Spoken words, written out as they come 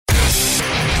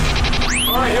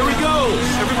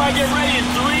Everybody get ready in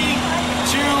 3,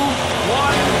 2, 1.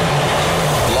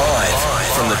 Live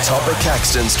from the top of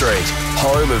Caxton Street,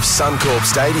 home of Suncorp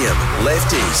Stadium,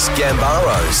 Lefties,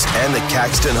 Gambaros and the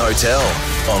Caxton Hotel.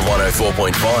 On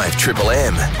 104.5 Triple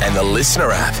M and the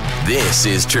Listener app. This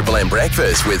is Triple M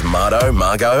Breakfast with Marto,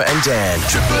 Margot and Dan.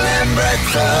 Triple M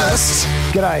Breakfast.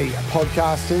 G'day,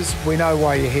 podcasters. We know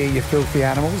why you're here, you filthy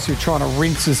animals. You're trying to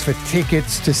rinse us for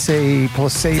tickets to see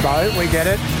Placebo. We get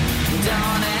it.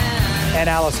 And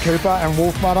Alice Cooper and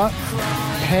Wolfmother.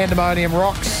 Pandemonium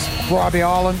Rocks, Bribey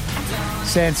Island,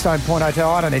 Sandstone Point Hotel.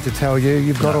 I don't need to tell you.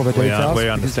 You've got all the details. We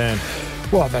understand.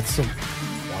 Well, that's one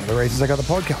of the reasons I got the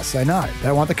podcast. They know.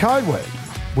 They want the code word,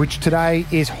 which today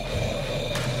is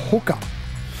hooker.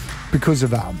 Because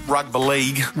of... Rugby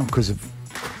league. Not because of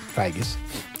Vegas.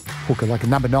 Hooker, like a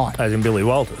number 9. As in Billy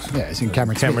Walters. Yeah, as in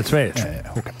Cameron Smith. Yeah,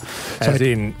 hooker. As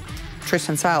in...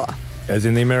 Tristan Saylor. As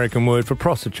in the American word for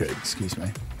prostitute. Excuse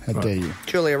me. How dare you?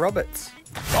 Julia Roberts.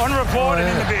 Unreported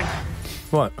in the bin.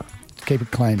 What? Keep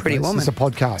it clean. Pretty please. woman. It's a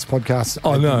podcast. Podcasts.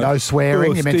 No. No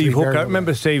swearing. Oh, You're meant to be Steve very Hooker. aware.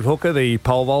 Remember Steve Hooker, the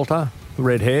pole vaulter?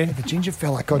 Red hair? The ginger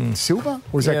fella got silver?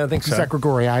 Or is Yeah, that, I think so. Is that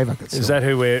Grigorieva got silver? Is that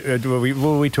who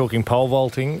were we talking pole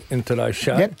vaulting in today's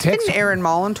show? Yep, text. Didn't Erin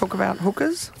Molan talk about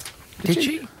hookers? Did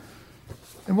she?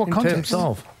 In what In context? terms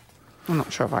of? I'm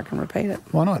not sure if I can repeat it.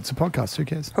 Why not? It's a podcast. Who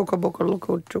cares? Hooker, booker,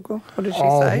 looker, chooker. What did she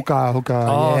Oh, say? hooker.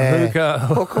 Oh, yeah. Hooker.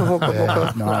 Hooker, hooker, Yeah,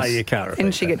 hooker. No, nice. you can't repeat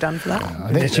Didn't she that. get done for that?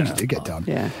 I think she did get done.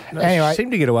 Yeah. No, Anyway. She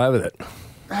seemed to get away with it.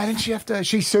 I think she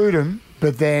She sued him,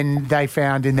 but then they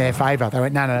found in their favour. They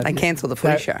went, no. They cancelled the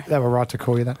footy show. They were right to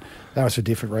call you that. That was for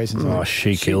different reasons. Oh,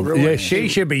 she killed ruined it. Yeah, it. she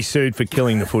should be sued for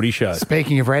killing the footy show.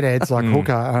 Speaking of redheads like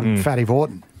Hooker and Fatty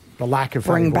Vorton, the lack of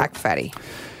Bring Fatty back Vorton. Fatty.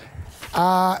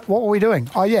 What were we doing?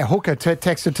 Oh, yeah, Hooker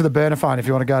texted to the burner phone if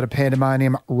you want to go to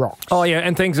Pandemonium Rocks. Oh, yeah,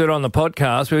 and things that are on the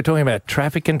podcast, we were talking about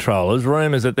traffic controllers,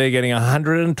 rumours that they're getting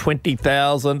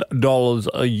 $120,000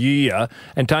 a year,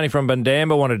 and Tony from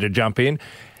Bundamba wanted to jump in.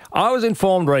 I was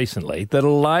informed recently that a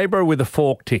labourer with a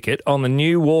fork ticket on the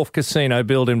new Wharf Casino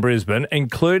build in Brisbane,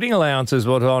 including allowances,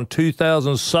 was on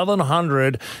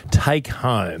 $2,700 take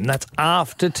home. That's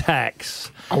after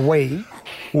tax. A wee.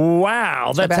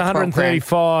 Wow, that's about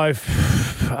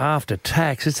 135 after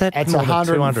tax. Is that It's more than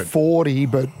 200? 140,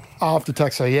 but after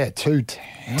tax, so yeah,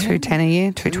 210. 210 a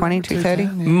year, 220, 230.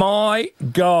 My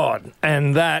God.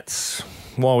 And that's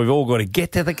why we've all got to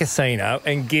get to the casino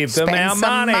and give them our Spend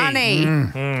some money.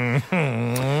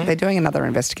 They're doing another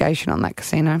investigation on that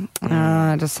casino.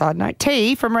 Just a side note.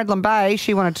 T from Redland Bay,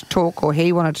 she wanted to talk, or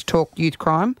he wanted to talk youth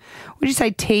crime. Would you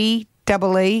say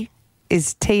T-double-E?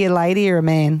 Is T a lady or a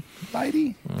man?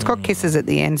 Lady. It's got kisses at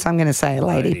the end, so I'm going to say a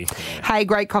lady. Hey,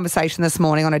 great conversation this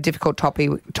morning on a difficult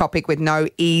topic with no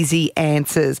easy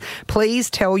answers. Please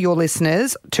tell your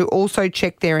listeners to also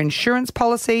check their insurance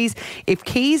policies. If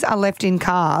keys are left in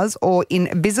cars or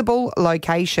in visible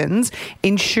locations,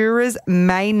 insurers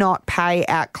may not pay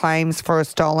out claims for a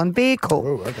stolen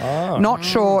vehicle. Not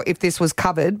sure if this was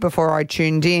covered before I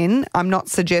tuned in. I'm not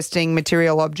suggesting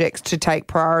material objects to take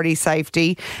priority,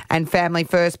 safety and family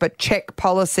first, but check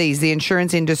policies. The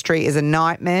insurance industry is a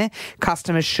nightmare.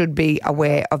 Customers should be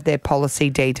aware of their policy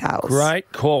details.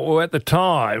 Great call. Well, at the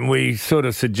time, we sort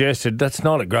of suggested that's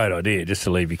not a great idea just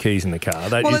to leave your keys in the car.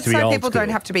 That Well, used it's to be so old people school. don't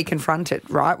have to be confronted,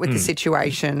 right, with the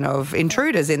situation of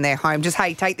intruders in their home. Just,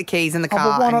 hey, take the keys in the Oh,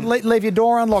 car. but why not and- leave your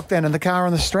door unlocked then and the car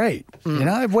on the street? You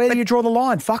know, where do you draw the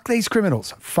line? Fuck these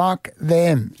criminals. Fuck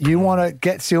them. You want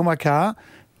to steal my car?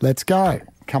 Let's go.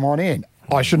 Come on in.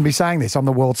 I shouldn't be saying this. I'm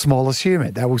the world's smallest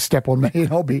human. They will step on me and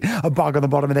I'll be a bug on the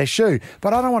bottom of their shoe.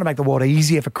 But I don't want to make the world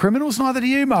easier for criminals, neither do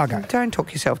you, Margot. Don't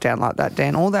talk yourself down like that,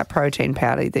 Dan. All that protein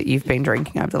powder that you've been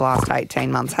drinking over the last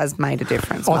 18 months has made a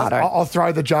difference, Marto. I'll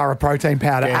throw the jar of protein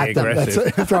powder Yeah, at them.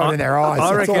 aggressive. Throw it in their eyes.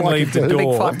 I That's reckon all I leave can the do. Big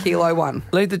door. 5 kilo one.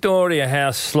 Leave the door to your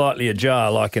house slightly ajar,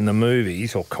 like in the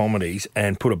movies or comedies,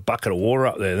 and put a bucket of water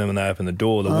up there. Then when they open the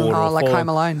door, the water will like fall. Home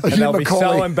Alone. And Are you they'll be so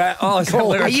Macaulay? embarrassed. Oh, is that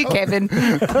where Are it's- you Kevin?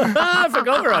 I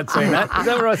forgot where I'd seen that. Is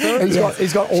that where I saw it?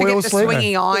 He's got You oil get the slick.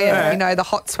 swinging iron, you know, the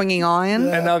hot swinging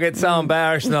iron. And they'll get so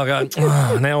embarrassed and they'll go,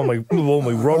 oh, now all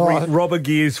my robber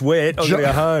gear's wet. I've got to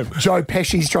go home. Joe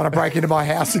Pesci's trying to break into my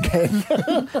house again.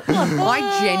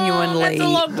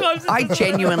 I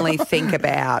genuinely think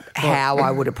about how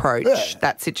I would approach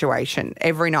that situation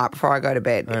every night before I go to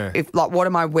bed. If what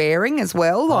am I wearing as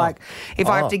well? Like, if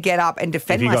I have to get up and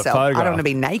defend If you got myself, I don't photographed. want to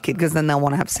be naked because then they'll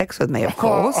want to have sex with me, of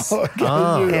course. Okay.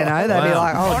 You know, They'd be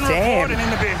like, oh, On damn. record and in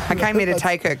the bin. I came here to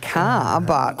take her car,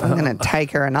 but I'm going to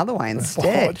take her another way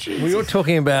instead. We were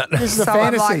talking about... This is a So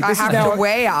fantasy. I'm like, I This is have now to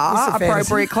wear this is a appropriate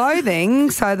fantasy.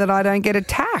 clothing so that I don't get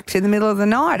attacked in the middle of the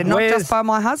night, and not just by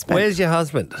my husband. Where's your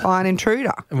husband? By an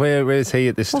intruder. Where's he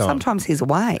at this Well, time? sometimes he's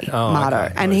away, Oh, Marto.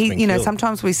 okay. And Oh, he's he, been you know, killed.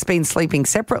 sometimes we've been sleeping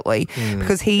separately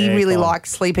because he Aircon. really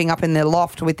likes sleeping up in the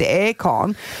loft with the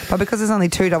aircon. But because there's only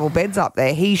 2 double beds up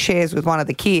there, he shares with one of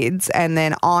the kids, and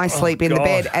then I sleep in the God.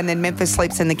 bed, and then Memphis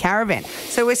sleeps in the caravan.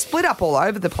 So we're split up all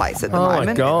over the place at the Oh, my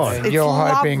moment. God. It's You're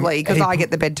hoping lovely because he- I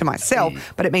get the bed to myself,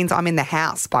 but it means I'm in the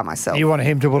house by myself. You want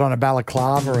him to put on a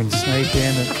balaclava and sneak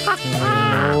in.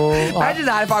 Imagine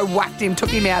that if I whacked him, took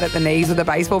him out at the knees with a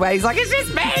baseball bat. He's like, it's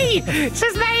just me. It's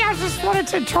just me. I just wanted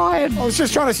to try and I was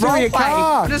just trying to steal role your play.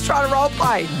 car. I'm just trying to role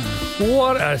play.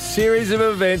 What a series of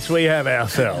events we have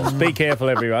ourselves. Be careful,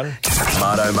 everyone.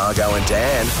 Marto, Margo and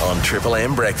Dan on Triple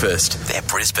M Breakfast. They're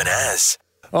Brisbane as.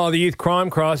 Oh, the youth crime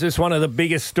crisis, one of the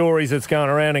biggest stories that's going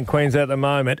around in Queensland at the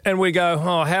moment. And we go,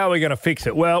 oh, how are we going to fix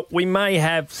it? Well, we may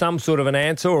have some sort of an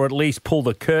answer, or at least pull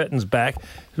the curtains back.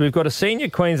 We've got a senior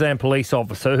Queensland police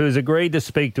officer who's agreed to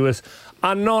speak to us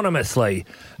anonymously.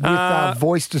 With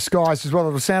voice disguise as well.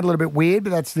 It'll sound a little bit weird,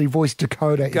 but that's the voice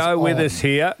decoder. Go with us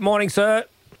here. Morning, sir.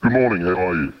 Good morning, how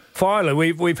are you?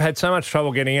 Finally, we've had so much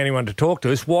trouble getting anyone to talk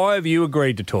to us. Why have you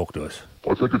agreed to talk to us?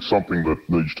 I think it's something that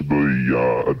needs to be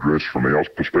addressed from our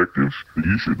perspective.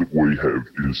 The issue that we have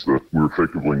is that we're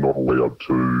effectively not allowed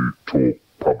to talk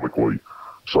publicly.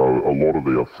 So a lot of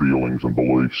our feelings and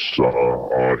beliefs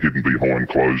are hidden behind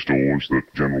closed doors that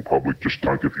the general public just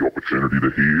don't get the opportunity to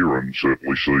hear and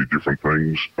certainly see different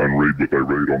things and read what they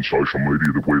read on social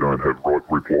media that we don't have right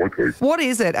reply to. What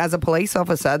is it as a police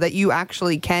officer that you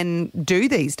actually can do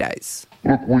these days?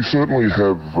 Look, we certainly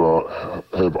have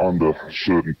under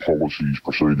certain policies,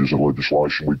 procedures and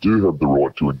legislation, we do have the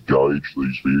right to engage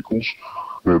these vehicles.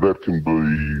 Now that can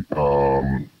be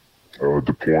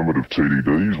deployment of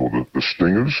TDDs or the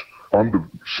stingers. Under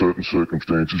certain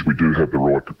circumstances, we do have the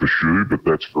right to pursue, but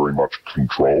that's very much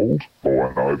controlled by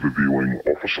an overviewing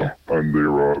officer. And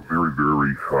there are very,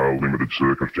 very limited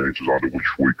circumstances under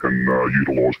which we can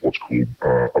utilise what's called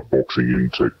a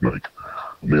boxing-in technique.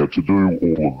 Now, to do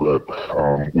all of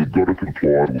that, we've got to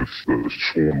comply with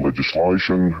sworn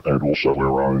legislation and also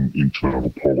our own internal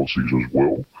policies as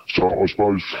well. So I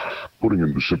suppose, putting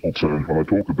into simple terms, when I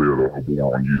talk about a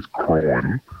war on youth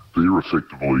crime, they're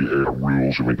effectively our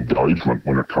rules of engagement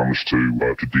when it comes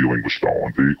to dealing with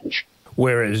stolen vehicles.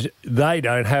 Whereas they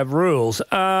don't have rules.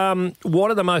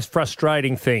 What are the most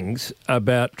frustrating things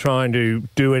about trying to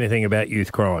do anything about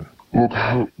youth crime? Look,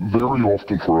 very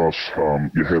often for us,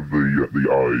 you have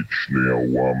the age.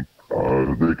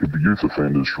 Now, there could be youth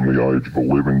offenders from the age of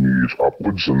 11 years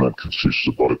upwards, and that consists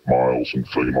of both males and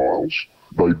females.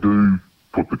 They do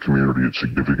put the community at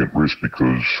significant risk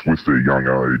because with their young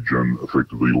age and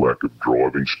effectively lack of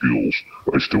driving skills,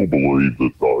 they still believe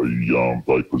that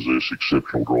they possess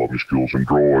exceptional driving skills and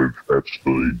drive at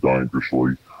speed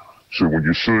dangerously. So when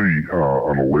you see an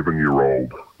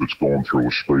 11-year-old that's gone through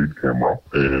a speed camera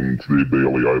and they're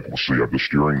barely able to see up the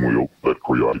steering wheel, that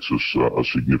creates a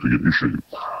significant issue.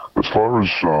 As far as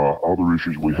other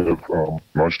issues we have,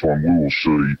 most time we will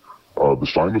see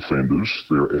the same offenders,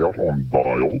 they're out on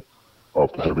bail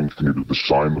after having committed the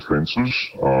same offences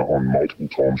on multiple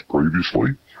times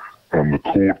previously, and the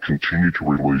court continued to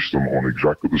release them on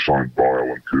exactly the same bail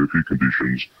and curfew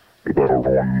conditions that they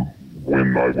were on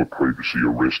when they were previously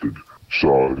arrested.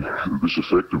 So this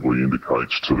effectively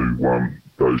indicates to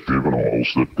those juveniles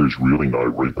that there's really no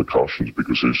repercussions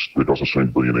because there doesn't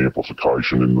seem to be an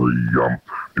amplification in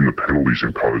the penalties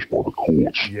imposed by the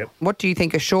courts. Yep. What do you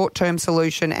think a short-term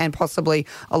solution and possibly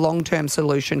a long-term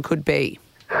solution could be?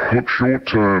 Look,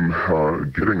 short-term,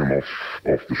 getting them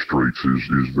off the streets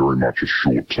is very much a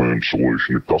short-term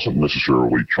solution. It doesn't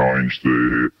necessarily change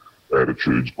their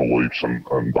attitudes, beliefs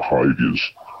and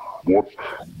behaviours. What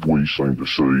we seem to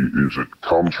see is it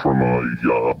comes from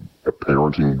a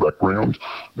parenting background.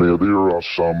 Now, there are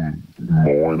some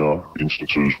minor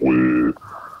instances where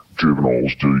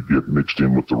juveniles do get mixed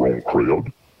in with the wrong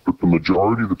crowd, but the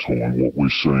majority of the time what we're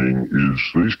seeing is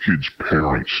these kids'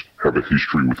 parents have a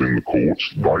history within the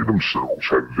courts. They themselves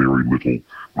have very little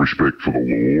respect for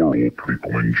the law or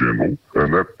people in general,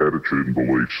 and that attitude and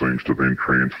belief seems to then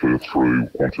transfer through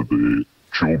onto their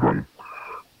children.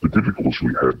 The difficulty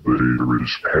we have there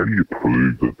is how do you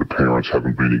prove that the parents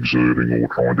haven't been exerting or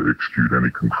trying to execute any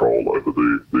control over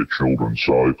their children?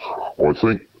 So I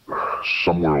think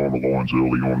somewhere on the lines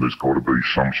early on there's got to be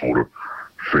some sort of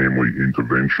family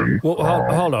intervention. Well,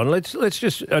 hold on. Let's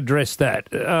just address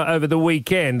that. Over the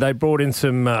weekend, they brought in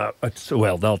some.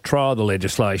 They'll try the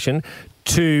legislation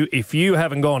to if you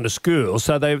haven't gone to school.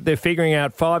 So they're figuring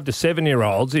out 5 to 7 year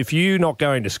olds. If you're not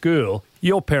going to school,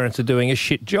 your parents are doing a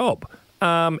shit job.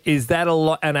 Is that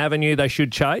an avenue they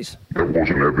should chase? That was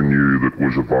an avenue that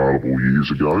was available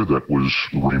years ago. That was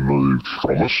removed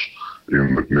from us.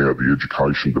 In that now the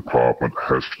Education Department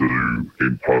has to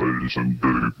impose and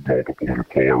do multiple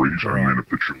inquiries, and then if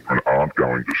the children aren't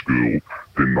going to school,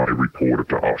 then they report it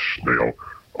to us. Now,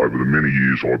 over the many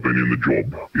years I've been in the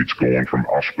job, it's gone from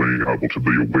us being able to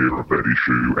be aware of that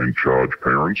issue and charge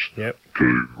parents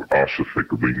to us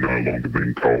effectively no longer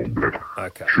being told that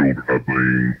children are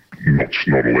being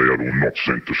not allowed or not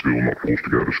sent to school, not forced to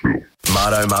go to school.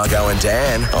 Marto, Margo and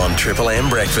Dan on Triple M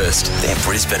Breakfast. They're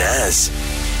Brisbane as.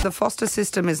 The foster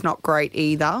system is not great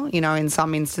either, in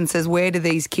some instances. Where do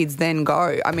these kids then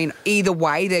go? I mean, either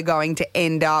way, they're going to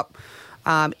end up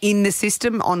in the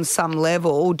system on some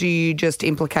level. Do you just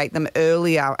implicate them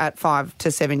earlier at 5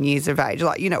 to 7 years of age?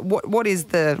 What is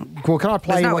the... Well, can I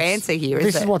play There's no answer here, is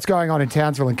This there? is what's going on in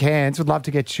Townsville and Cairns. Would love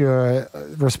to get your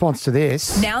response to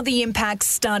this. Now the impact's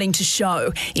starting to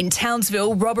show. In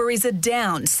Townsville, robberies are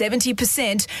down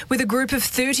 70%, with a group of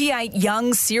 38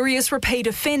 young serious repeat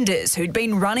offenders who'd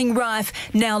been running rife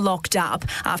now locked up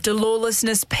after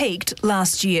lawlessness peaked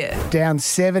last year. Down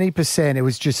 70%. It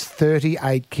was just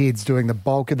 38 kids doing the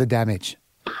bulk of the damage.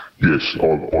 Yes,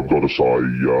 I've got to say,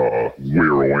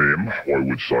 where I am, I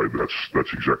would say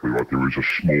that's exactly right. There is a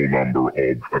small number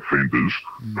of offenders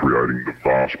creating the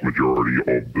vast majority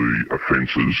of the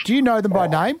offences. Do you know them by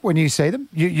name when you see them?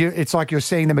 It's like you're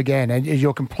seeing them again and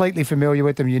you're completely familiar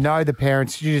with them. You know the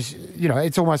parents. You just,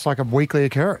 it's almost like a weekly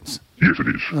occurrence. Yes, it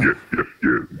is. Yeah.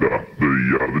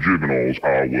 The juveniles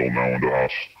are well known to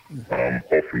us.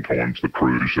 Oftentimes the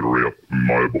crews that are out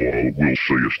mobile will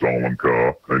see a stolen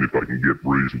car, and if they can get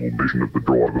reasonable vision of the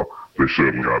driver, they're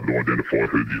certainly able to identify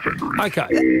who the offender is.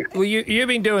 Okay. Well, you've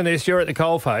been doing this. You're at the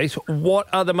coalface. What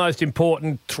are the most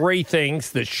important 3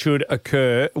 things that should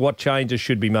occur? What changes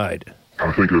should be made?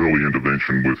 I think early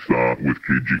intervention with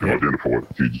kids, you can identify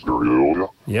the kids very early.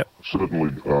 Yep.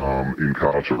 Certainly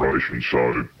incarceration,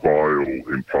 so bail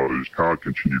imposed can't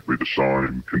continue to be the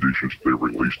same conditions they're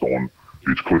released on.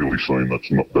 It's clearly seen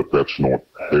that's not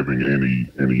having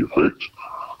any effect.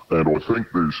 And I think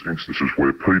there's instances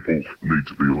where people need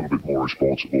to be a little bit more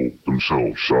responsible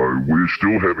themselves. So we're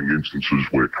still having instances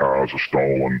where cars are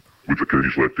stolen with the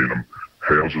keys left in them.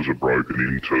 Houses are broken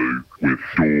into with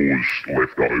doors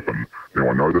left open. Now,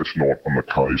 I know that's not on the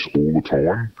case all the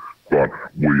time, but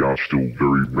we are still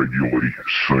very regularly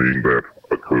seeing that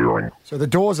occurring. So the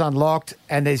door's unlocked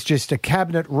and there's just a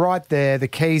cabinet right there. The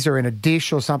keys are in a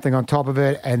dish or something on top of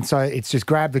it, and so it's just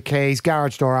grab the keys,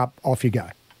 garage door up, off you go.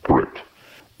 Correct.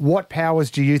 What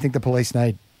powers do you think the police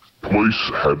need?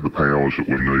 Police have the powers that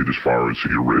we need as far as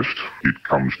the arrest. It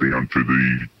comes down to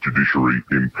the judiciary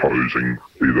imposing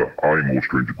either A, more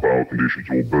stringent bail conditions,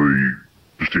 or B,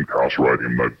 just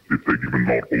incarcerating them. If they're given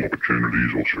multiple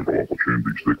opportunities or several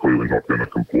opportunities, they're clearly not going to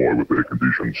comply with their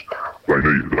conditions. They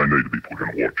need to be put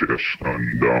in a watch house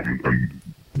and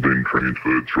then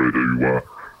transferred through to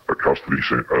a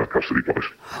custody place.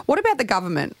 What about the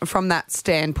government from that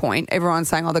standpoint? Everyone's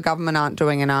saying, the government aren't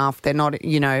doing enough. They're not,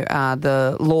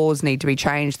 the laws need to be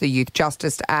changed. The Youth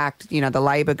Justice Act, the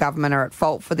Labor government are at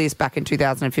fault for this back in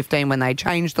 2015 when they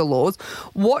changed the laws.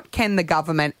 What can the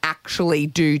government actually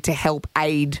do to help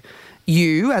aid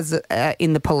you as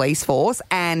in the police force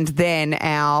and then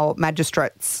our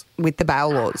magistrates with the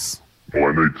bail laws? Well,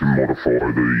 I need to modify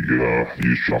the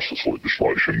youth justice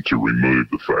legislation to remove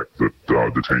the fact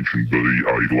that detention be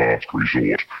a last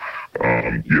resort.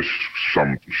 Yes,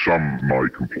 some may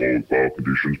comply with bail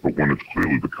conditions, but when it's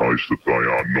clearly the case that they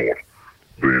are not,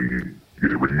 then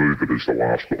remove it as the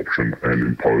last option and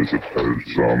impose it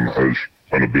as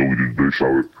an ability to do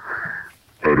so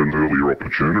at an earlier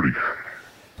opportunity.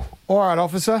 All right,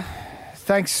 officer.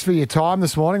 Thanks for your time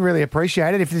this morning. Really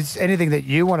appreciate it. If there's anything that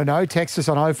you want to know, text us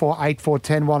on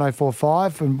 048410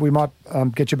 1045 and we might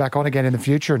get you back on again in the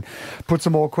future and put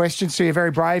some more questions. So you're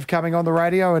very brave coming on the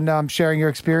radio and sharing your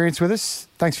experience with us.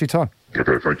 Thanks for your time.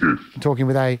 Okay, thank you. I'm talking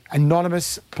with a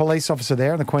anonymous police officer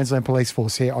there in the Queensland Police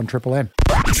Force here on Triple M.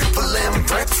 Triple M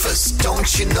Breakfast,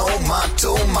 don't you know?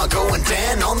 Marto, and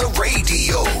Dan on the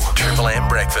radio. Triple M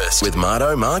Breakfast with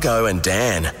Marto, Margo and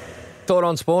Dan. Thought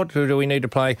on sport? Or do we need to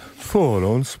play Thought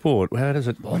on Sport? How does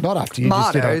it... Not after you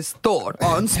just did Marto's Thought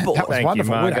on Sport. That was Thank you,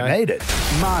 wonderful. We Margo. don't need it.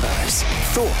 Marto's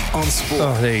Thought on Sport.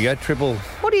 Oh, there you go. Triple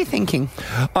What are you thinking?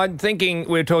 I'm thinking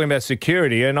we're talking about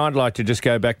security, and I'd like to just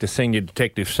go back to Senior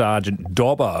Detective Sergeant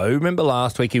Dobbo. Remember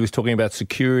last week he was talking about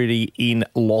security in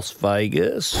Las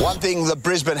Vegas? One thing that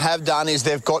Brisbane have done is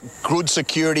they've got good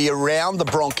security around the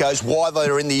Broncos while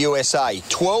they're in the USA.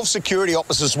 12 security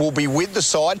officers will be with the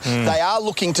side. They are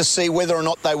looking to see whether or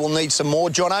not they will need some more,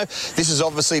 Jono. This is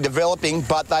obviously developing,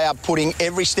 but they are putting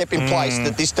every step in place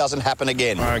that this doesn't happen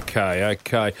again.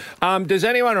 Okay. Does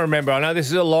anyone remember, I know this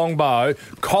is a long bow,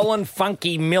 Colin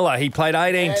Funky Miller. He played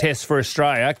 18 tests for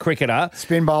Australia, cricketer.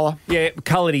 Spin bowler. Yeah,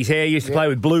 coloured his hair, used to play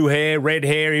with blue hair, red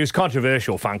hair. He was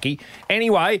controversial, Funky.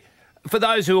 Anyway, for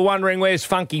those who are wondering where's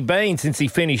Funky been since he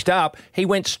finished up, he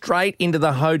went straight into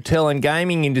the hotel and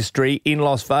gaming industry in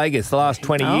Las Vegas. The last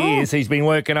 20 years he's been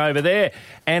working over there.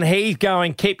 And he's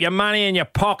going, keep your money in your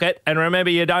pocket, and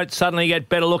remember you don't suddenly get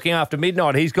better looking after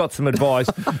midnight. He's got some advice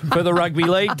for the rugby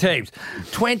league teams.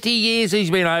 20 years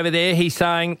he's been over there. He's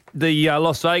saying the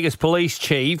Las Vegas police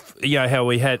chief, you know how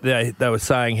we had, they were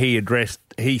saying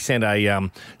he sent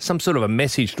a some sort of a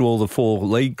message to all the four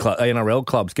NRL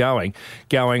clubs going,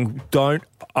 don't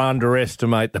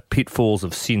underestimate the pitfalls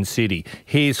of Sin City.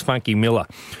 Here's Funky Miller.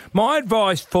 My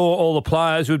advice for all the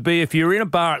players would be if you're in a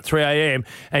bar at 3 a.m.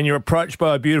 and you're approached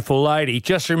by a beautiful lady,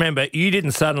 just remember you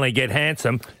didn't suddenly get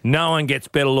handsome. No one gets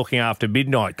better looking after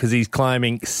midnight because he's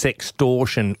claiming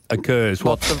sextortion occurs.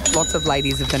 Lots of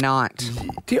ladies of the night.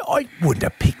 I wouldn't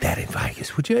have picked that in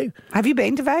Vegas, would you? Have you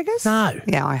been to Vegas? No.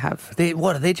 Yeah, I have.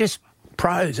 They're just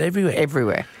pros everywhere.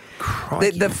 Everywhere.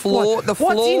 The floor.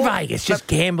 What's in Vegas? Just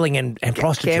gambling and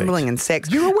prostitutes. Gambling and sex.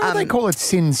 You're aware they call it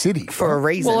Sin City? For a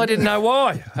reason. Well, I didn't know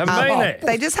why. Haven't been there.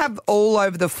 They just have all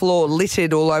over the floor,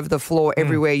 littered all over the floor,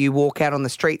 everywhere you walk out on the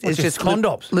street. There's just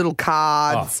condoms. Little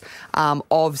cards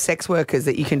of sex workers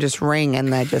that you can just ring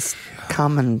and they just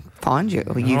come and find you,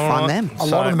 or you find them. A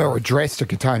lot of them are addressed to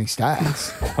Katoni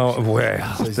Staggs. Oh,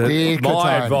 well,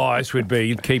 my advice would be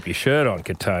you'd keep your shirt on,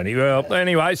 Katoni. Well,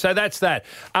 anyway, so that's that.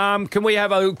 Can we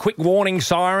have a quick warning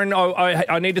siren?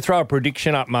 I need to throw a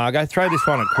prediction up, Margot. Throw this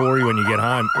one at Corey when you get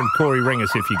home. And Corey, ring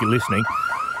us if you're listening.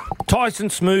 Tyson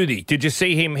Smoothie, did you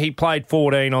see him? He played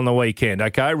 14 on the weekend,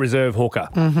 okay? Reserve hooker.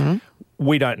 Mm-hmm.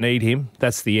 We don't need him.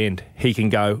 That's the end. He can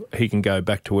go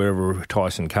back to wherever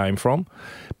Tyson came from,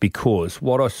 because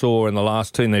what I saw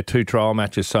in their two trial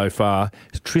matches so far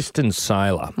is Tristan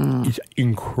Saylor is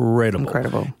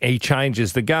incredible. He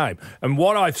changes the game. And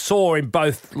what I saw in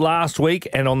both last week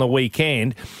and on the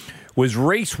weekend was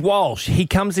Reece Walsh. He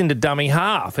comes into dummy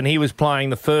half, and he was playing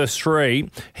the first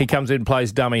three. He comes in and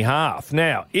plays dummy half.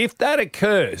 Now, if that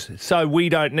occurs, so we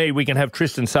can have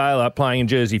Tristan Saylor playing in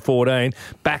jersey 14,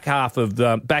 back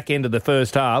end of the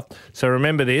first half. So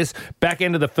remember this, back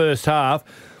end of the first half,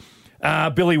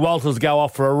 Billy Walters go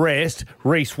off for a rest.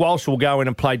 Reece Walsh will go in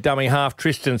and play dummy half.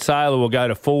 Tristan Saylor will go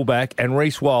to fullback, and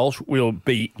Reece Walsh will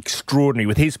be extraordinary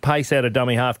with his pace out of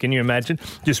dummy half. Can you imagine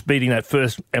just beating that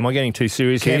first? Am I getting too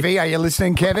serious here? Kevy, are you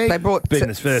listening, Kevy? They brought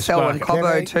Selwyn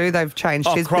Cobbo too. They've changed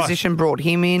his position, brought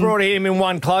him in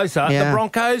one closer. Yeah. The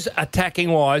Broncos,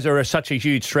 attacking wise, are such a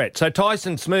huge threat. So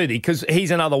Tyson Smoothie, because he's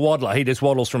another waddler. He just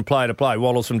waddles from play to play,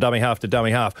 waddles from dummy half to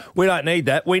dummy half. We don't need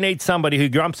that. We need somebody who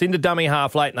grumps into dummy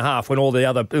half late in the half when all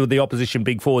the opposition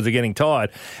big forwards are getting tired,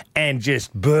 and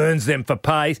just burns them for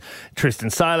pace. Tristan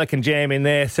Saylor can jam in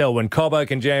there. Selwyn Cobbo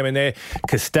can jam in there.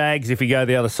 Staggs, if you go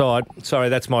the other side. Sorry,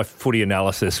 that's my footy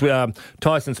analysis.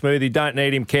 Tyson Smoothie, don't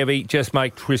need him, Kevy. Just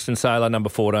make Tristan Saylor number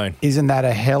 14. Isn't that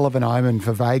a hell of an omen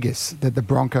for Vegas, that the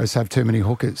Broncos have too many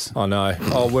hookers? I know.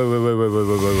 Oh,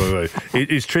 wait.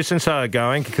 Is Tristan Saylor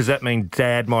going? Because that means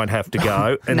Dad might have to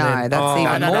go. And that's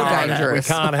even more dangerous.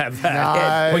 We can't have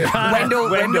that. No. We can't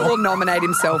Wendell will nominate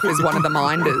himself as one of the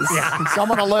minders.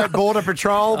 Someone alert Border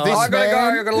Patrol. I gotta go.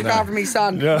 I gotta look after my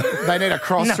son. They need a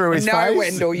cross through his face. No,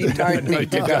 Wendell, you don't need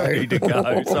to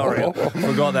go. Sorry,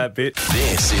 forgot that bit.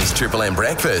 This is Triple M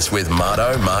Breakfast with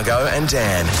Marto, Margot and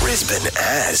Dan. Brisbane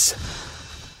as.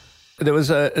 There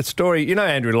was a story, you know,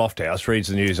 Andrew Lofthouse reads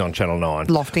the news on Channel 9.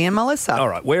 Lofty and Melissa. All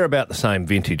right, we're about the same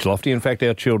vintage, Lofty. In fact,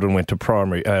 our children went to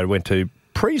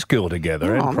preschool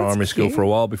together and primary school for a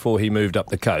while before he moved up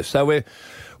the coast. So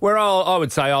we're all, I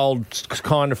would say, old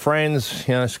kind of friends,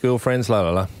 you know, school friends,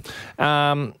 I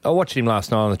watched him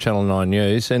last night on the Channel 9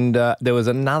 News, and there was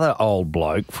another old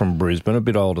bloke from Brisbane, a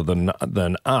bit older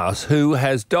than us, who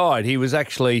has died. He was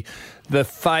actually the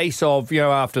face of, you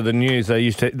know, after the news,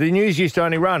 the news used to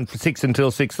only run from 6 until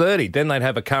 6:30. Then they'd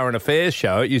have a current affairs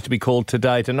show. It used to be called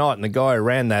Today Tonight, and the guy who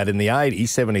ran that in the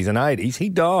 70s and 80s, he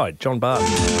died, John Barton.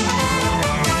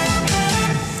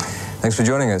 Thanks for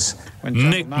joining us.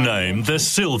 Nicknamed the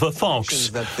Silver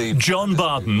Fox, John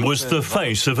Barton was the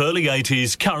face of early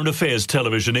 80s current affairs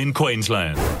television in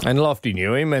Queensland. And Lofty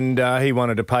knew him, and he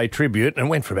wanted to pay tribute, and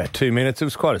went for about 2 minutes. It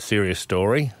was quite a serious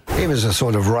story. He was a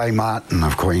sort of Ray Martin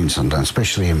of Queensland,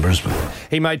 especially in Brisbane.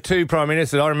 He made 2 prime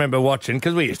ministers. I remember watching,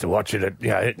 because we used to watch it at,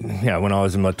 when I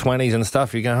was in my 20s and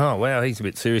stuff. You go, oh, wow, he's a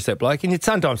bit serious, that bloke. And you'd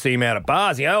sometimes see him out at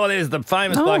bars. You go, oh, there's the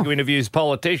famous bloke who interviews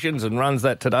politicians and runs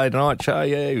that Today Tonight show.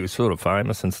 Yeah, he was sort of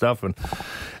famous and stuff.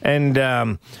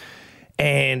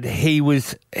 And he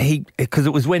because it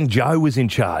was when Joe was in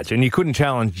charge, and you couldn't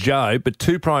challenge Joe, but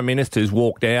 2 prime ministers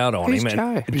walked out on Who's him.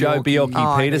 Joe? Joe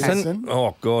Bjelke-Petersen. Petersen.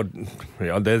 Oh, God.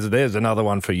 Yeah, there's another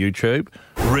one for YouTube.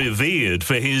 Revered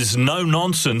for his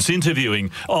no-nonsense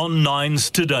interviewing on Nine's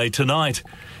Today Tonight.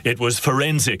 It was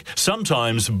forensic,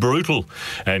 sometimes brutal,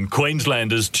 and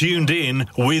Queenslanders tuned in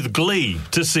with glee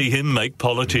to see him make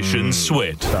politicians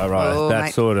sweat. So, right,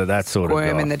 that sort of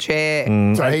Squirm guy. in the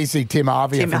chair. So he see Tim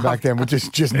Harvey from back then,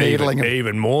 just needling him.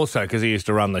 Even more so, because he used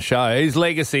to run the show. His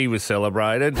legacy was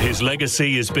celebrated. His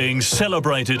legacy is being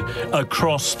celebrated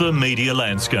across the media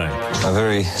landscape. A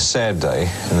very sad day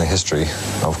in the history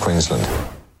of Queensland.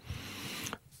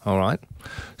 All right.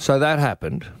 So that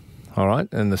happened. All right.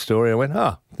 And the story, I went,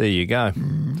 oh, there you go.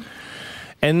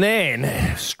 And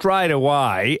then straight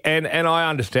away, and I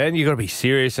understand you've got to be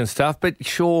serious and stuff, but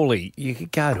surely you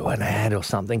could go to an ad or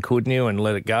something, couldn't you, and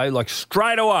let it go? Like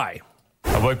straight away.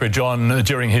 I worked with John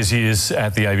during his years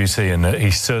at the ABC, and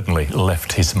he certainly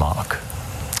left his mark.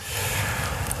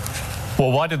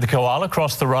 Well, why did the koala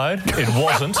cross the road? It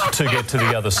wasn't to get to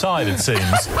the other side, it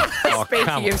seems.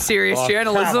 Speaking of serious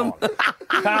journalism.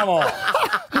 Come on.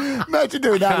 Imagine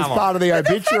doing that as part of the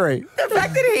obituary. The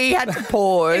fact that he had to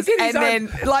pause and then,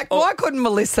 why couldn't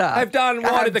Melissa?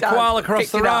 Why did the koala cross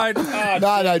the road?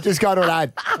 No, just go to an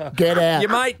ad. Get out.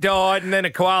 Your mate died and then a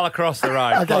koala crossed the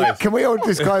road. Okay, please. can we all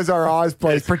just close our eyes,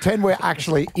 please? Pretend we're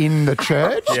actually in the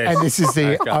church, Yes. and this is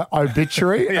the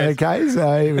obituary. Yes. Okay,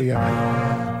 so here we go.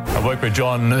 I worked with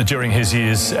John during his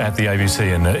years at the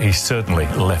ABC, and he certainly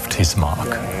left his mark.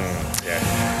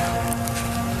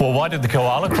 Well, why did the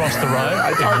koala cross the road?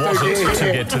 It wasn't to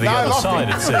get to the other side,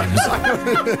 it seems.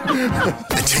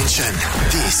 Attention,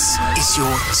 this is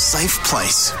your safe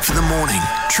place for the morning.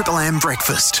 Triple M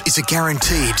Breakfast is a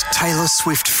guaranteed Taylor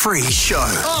Swift free show.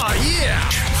 Oh, yeah.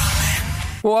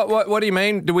 What do you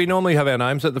mean? Do we normally have our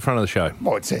names at the front of the show?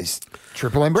 Well, it says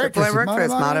Triple M Breakfast. Triple M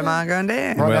Breakfast, Marta Margo and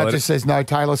Dan. Right, Well, now it just says no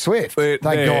Taylor Swift. Thank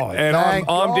God. And Thank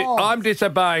God. I'm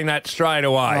disobeying that straight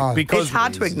away. Because It's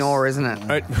hard to ignore, isn't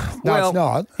it? No, it's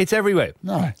not. It's everywhere.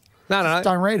 No. No. Just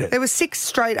don't read it. There were 6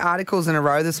 straight articles in a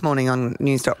row this morning on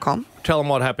news.com. Tell them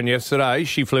what happened yesterday.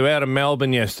 She flew out of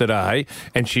Melbourne yesterday,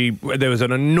 and there was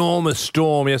an enormous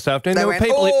storm yesterday afternoon. They There went, were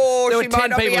people. "Oh, there were she might 10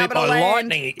 not be people hit able to by land."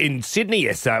 lightning in Sydney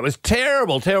yesterday. It was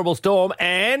terrible, terrible storm,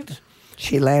 and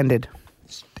She landed.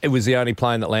 it was the only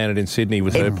plane that landed in Sydney.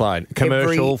 Was her plane.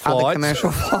 Commercial Every flights. other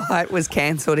commercial flight was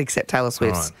cancelled except Taylor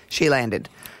Swift's. Right. She landed.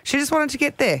 She just wanted to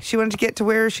get there. She wanted to get to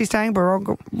where is she staying?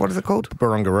 What is it called?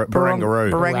 Barangaroo.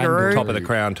 Barangaroo. Top of the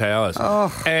Crown Towers.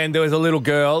 Oh. And there was a little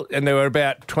girl, and there were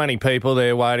about 20 people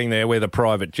there waiting there where the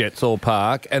private jets all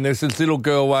park. And there's this little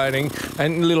girl waiting,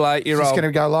 and little 8-year-old. Is this going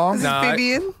to go long? Is this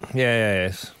Vivian?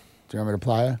 Yes. Do you want me to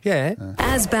play her? Yeah.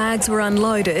 As bags were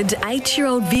unloaded,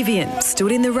 8-year-old Vivian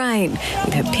stood in the rain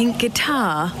with her pink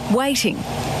guitar, waiting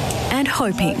and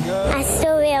hoping. I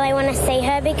still really want to see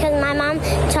her because my mum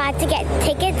tried to get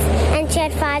tickets and she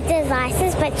had 5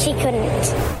 devices, but she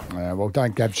couldn't. Well,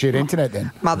 don't have shit internet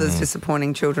then. Mothers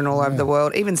disappointing children all over the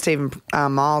world. Even Stephen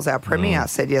Miles, our Premier,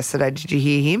 said yesterday, did you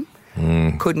hear him?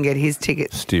 Couldn't get his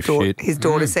ticket. Stiff shit. His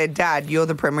daughter said, Dad, you're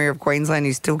the Premier of Queensland,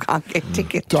 you still can't get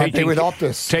tickets. Don't be with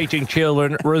Optus. Teaching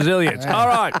children resilience. All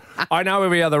right. I know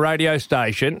every other radio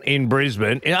station in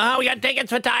Brisbane, oh, we got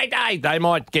tickets for Tay-Tay. They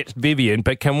might get Vivian,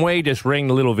 but can we just ring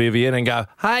the little Vivian and go,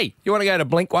 hey, you want to go to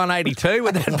Blink 182?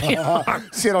 Would that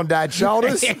be Sit on Dad's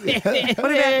shoulders. What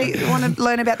about you want to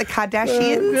learn about the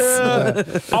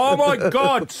Kardashians? Oh, my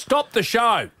God. Stop the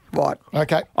show. What?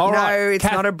 Okay. All right. No, it's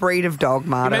not a breed of dog,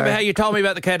 Marto. Remember how you told me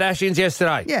about the Kardashians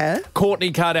yesterday? Yeah.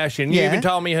 Kourtney Kardashian. You Yeah. even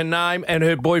told me her name and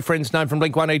her boyfriend's name from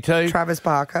Blink 182. Travis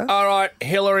Barker. All right.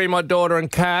 Hillary, my daughter,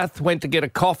 and Kath went to get a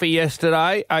coffee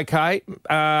yesterday. Okay.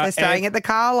 They're staying at the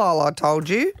Carlisle, I told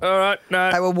you. All right.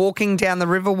 No. They were walking down the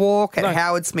River Walk at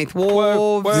Howard Smith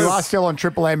Wharves. You are still on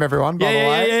Triple M, everyone, by the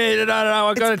way. Yeah. No.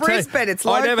 I've got to It's Brisbane, it's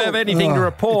I never local. have anything to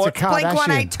report. It's a Blink Kardashian.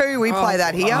 182, we play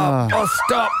that here. Oh,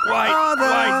 stop.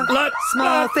 Wait. Look.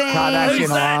 Small thing. Kardashian Who's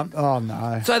that? alarm. Oh,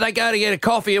 no. So they go to get a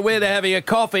coffee, and where they're having a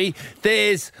coffee,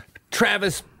 there's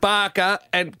Travis Barker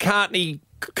and Kourtney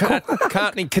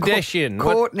Kourtney Kardashian.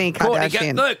 Kourtney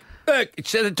Kardashian. Look, it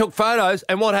said it took photos,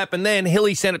 and what happened then,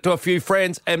 Hilly sent it to a few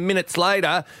friends, and minutes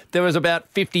later, there was about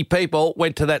 50 people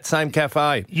went to that same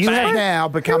cafe. You have now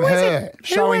become her,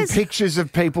 showing pictures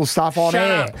of people's stuff on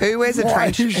air. Who wears a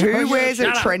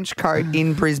trench coat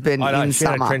in Brisbane in She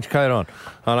had summer? a trench coat on.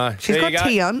 I know. She's got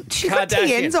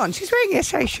TNs on. She's wearing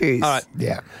SA shoes. All right.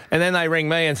 Yeah. And then they ring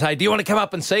me and say, do you want to come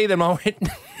up and see them? I went, no,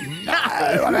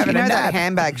 I'm having You know a that nap.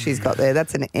 handbag she's got there?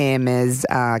 That's an Hermes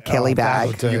Kelly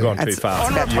bag. You've gone too far. It's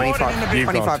about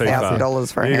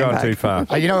 $25,000 for a You've handbag. gone too far.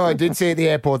 You know, I did see at the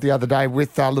airport the other day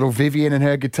with little Vivian and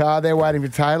her guitar there waiting for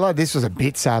Taylor. This was a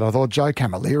bit sad. I thought Joe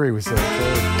Camilleri was there too.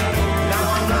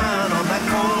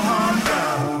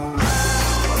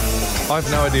 I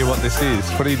have no idea what this is.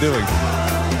 What are you doing?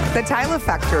 The Taylor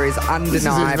factor is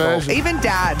undeniable. version. Even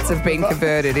dads have been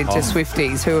converted into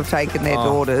Swifties who have taken their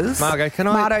daughters. Margo, can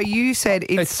I... Margo, you said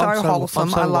it's so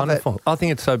wholesome. I love wonderful. I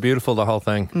think it's so beautiful, the whole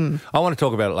thing. I want to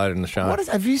talk about it later in the show.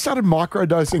 Have you started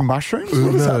microdosing mushrooms?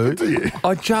 What has happened to you?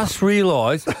 I just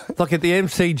realised, like at the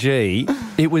MCG,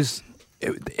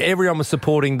 everyone was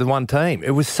supporting the one team. It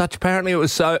was such, apparently it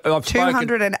was so...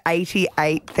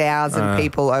 288,000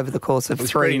 people over the course of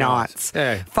 3 nights.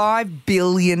 Nice. Yeah. $5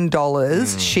 billion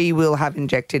she will have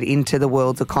injected into the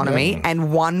world's economy and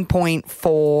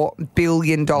 $1.4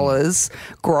 billion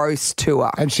gross to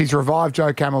her. And she's revived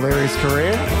Joe Camilleri's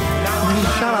career.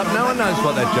 Shut up. No one knows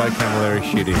what that Joe Camilleri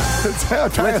shit is.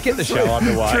 Let's get the show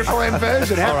underway. Triple M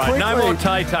version. How All right, quickly, no more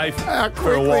Tay-Tay How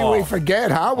for a quickly while. we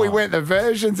forget, huh? We went the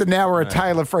versions and now we're a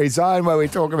Taylor-free zone where we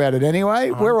talk about it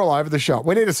anyway. We're all over the shop.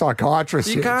 We need a psychiatrist.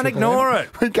 You here, can't Triple ignore M.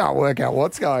 it. We can't work out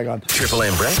what's going on. Triple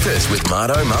M Breakfast with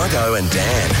Marto, Margo and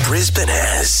Dan. Brisbane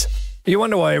has. You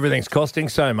wonder why everything's costing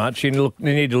so much. You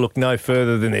need to look no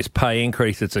further than this pay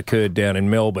increase that's occurred down in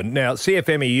Melbourne. Now,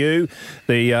 CFMEU,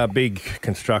 the big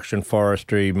construction,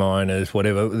 forestry, miners,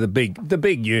 whatever, the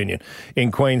big union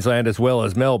in Queensland as well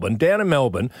as Melbourne, down in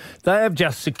Melbourne, they have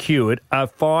just secured a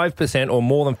 5% or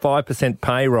more than 5%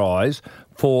 pay rise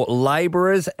for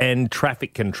labourers and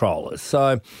traffic controllers.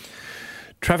 So...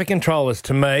 traffic controllers,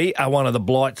 to me, are one of the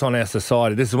blights on our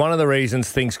society. This is one of the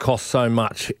reasons things cost so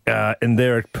much, and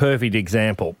they're a perfect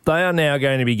example. They are now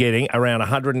going to be getting around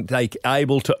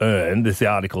able to earn, this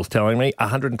article's telling me,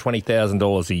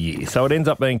 $120,000 a year. So it ends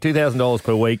up being $2,000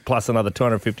 per week plus another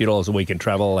 $250 a week in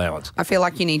travel allowance. I feel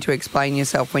like you need to explain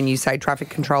yourself when you say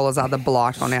traffic controllers are the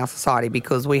blight on our society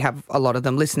because we have a lot of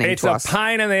them listening to us. It's a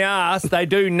pain in the arse. They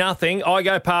do nothing. I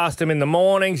go past them in the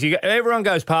mornings. Everyone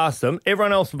goes past them.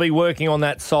 Everyone else will be working on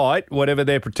that site, whatever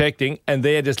they're protecting, and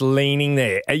they're just leaning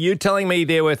there. Are you telling me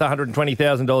they're worth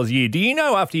 $120,000 a year? Do you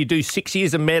know after you do 6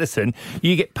 years of medicine,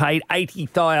 you get paid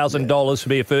 $80,000 to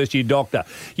be a first-year doctor?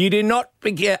 You do not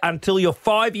get until you're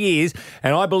 5 years,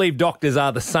 and I believe doctors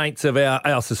are the saints of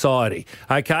our society,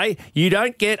 okay? You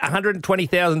don't get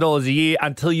 $120,000 a year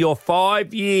until you're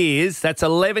 5 years. That's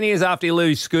 11 years after you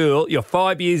lose school. You're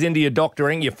 5 years into your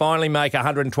doctoring. You finally make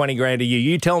 $120,000 a year.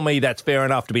 You tell me that's fair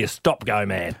enough to be a stop-go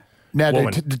man. Now,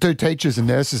 do teachers and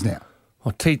nurses now?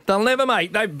 Well, they'll never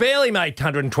make. They barely made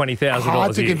 $120,000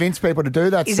 Hard to a year. convince people to do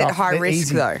that Is stuff. it high They're risk,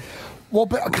 easy. though? Well,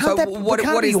 but can't it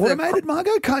be automated,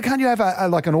 Margo? Can't you have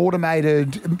like an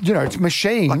automated, it's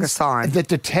machines Like a sign. that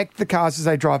detect the cars as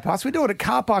they drive past? We do it at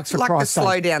car parks for Like the Christ's sake.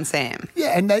 slow down Sam.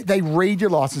 Yeah, and they read your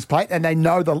license plate and they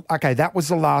know that was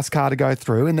the last car to go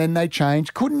through, and then they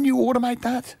change. Couldn't you automate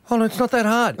that? Oh, no, it's not that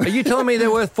hard. Are you telling me they're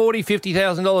worth $40,000,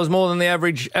 $50,000 more than the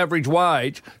average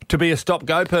wage to be a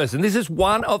stop-go person? This is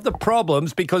one of the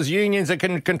problems because unions are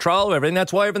in control of everything.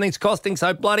 That's why everything's costing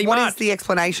so bloody much. What is the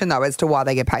explanation, though, as to why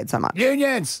they get paid so much?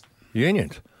 Unions.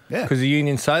 Yeah. Because the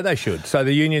unions say they should. So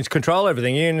the unions control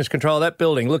everything. Unions control that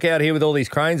building. Look out here with all these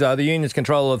cranes The unions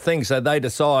control all the things. So they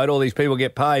decide all these people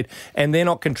get paid and they're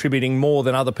not contributing more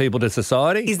than other people to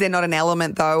society. Is there not an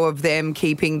element, though, of them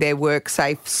keeping their work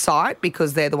safe site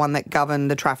because they're the one that govern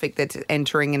the traffic that's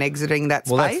entering and exiting that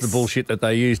space? Well, that's the bullshit that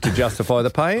they use to justify the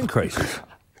pay increases.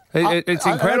 It's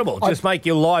incredible. Just make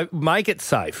your life, make it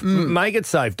safe. Make it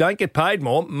safe. Don't get paid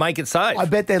more. Make it safe. I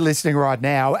bet they're listening right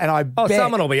now, and I bet...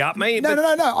 someone will be up me. No.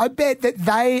 I bet that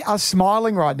they are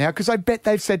smiling right now because I bet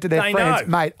they've said to their friends,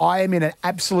 mate, I am in an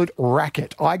absolute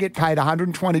racket. I get paid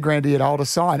 $120,000 a year to hold a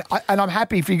sign. And I'm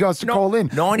happy for you guys to call in.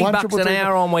 $90 an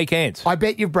hour on weekends. I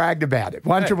bet you've bragged about it.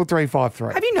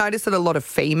 13353. Have you noticed that a lot of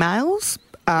females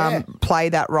play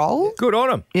that role? Good on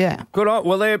them. Yeah. Good on.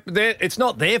 Well, it's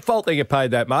not their fault they get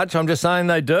paid that much. I'm just saying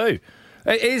they do.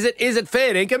 Is it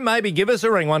fair, Dinkin? Maybe give us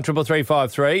a ring,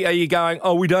 13353. Are you going,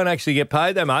 we don't actually get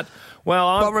paid that much?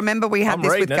 Well, remember we had I'm this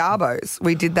with reading it. Garbos.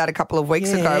 We did that a couple of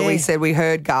weeks ago. Yeah. We said we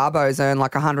heard Garbos earn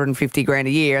like 150 grand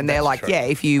a year, and they're like, true. yeah,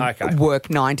 if you work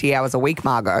 90 hours a week,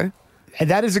 Margot. And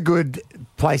that is a good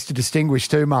place to distinguish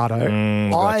too, Marto.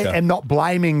 I gotcha. am not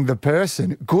blaming the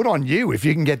person. Good on you if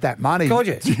you can get that money.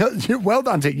 Gorgeous. Well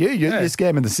done to you. You're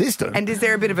scamming the system. And is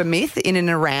there a bit of a myth in and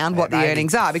around what the maybe.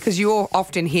 earnings are? Because you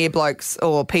often hear blokes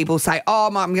or people say, oh,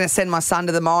 I'm going to send my son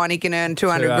to the mine, he can earn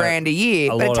 200 grand a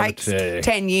year. a But it lot of takes it,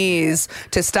 10 years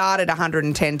to start at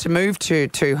 110 to move to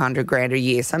 200 grand a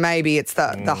year. So maybe it's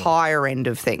the higher end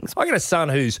of things. I got a son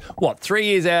who's, 3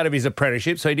 years out of his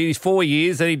apprenticeship. So he did his 4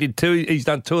 years, then he did 2. He's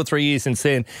done 2 or 3 years since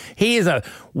then. He is a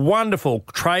wonderful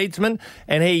tradesman,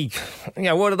 and he,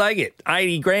 what do they get?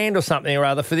 80 grand or something or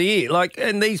other for the year.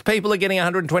 And these people are getting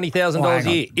 $120,000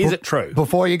 a year. Is it true?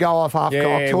 Before you go off half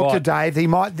cock, talk to Dave.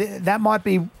 That might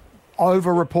be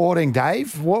over-reporting,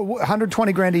 Dave. What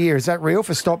 120 grand a year, is that real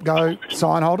for stop-go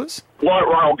sign holders? Light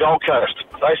rail Gold Coast.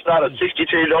 They start at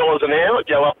 $62 an hour,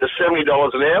 go up to $70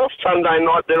 an hour. Sunday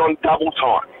night, they're on double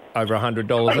time. Over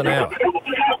 $100 an hour.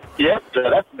 Yep, so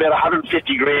that's about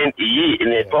 150 grand a year in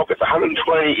their pockets.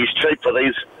 120 is cheap for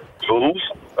these fools.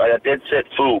 They are dead set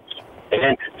fools.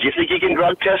 And do you think you can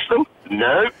drug test them?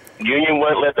 No, union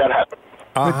won't let that happen.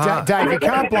 But Dave, you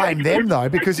can't blame them though,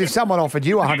 because if someone offered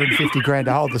you 150 grand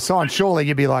to hold the sign, surely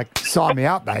you'd be like, sign me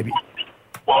up, baby.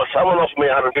 Well, if someone offered me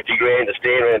 150 grand to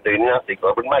stand around and do nothing,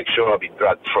 I would make sure I'd be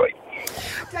drug free.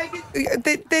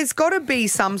 There's got to be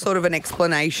some sort of an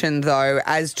explanation, though,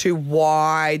 as to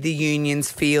why the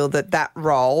unions feel that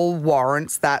role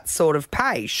warrants that sort of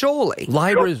pay, surely.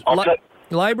 Labour is a I'll tell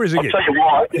you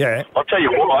why. Yeah. I'll tell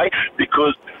you why.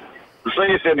 Because the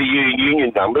CSMU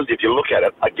union numbers, if you look at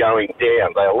it, are going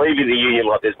down. They are leaving the union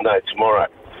like there's no tomorrow,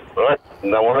 right?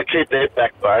 And they want to keep their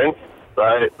backbone.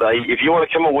 If you want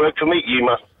to come and work for me, you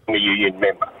must be a union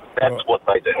member. That's what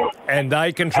they do. And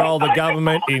they control the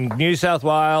government in New South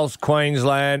Wales,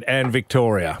 Queensland and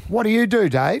Victoria. What do you do,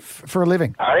 Dave, for a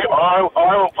living? I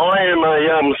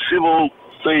am a civil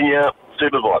senior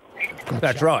supervisor.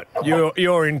 That's right.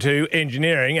 You're into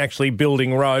engineering, actually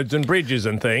building roads and bridges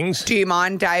and things. Do you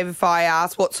mind, Dave, if I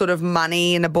ask what sort of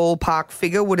money in a ballpark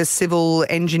figure would a civil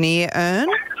engineer earn?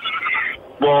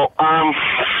 Well,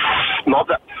 not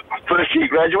that. First-year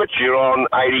graduates, you're on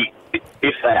 80,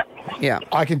 if that. Yeah.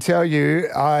 I can tell you,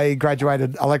 I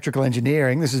graduated electrical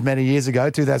engineering. This is many years ago,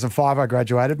 2005 I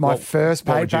graduated. My first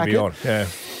pay What would you be on? packet, Yeah.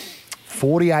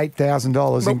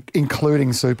 $48,000,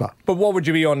 including super. But what would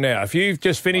you be on now? If you've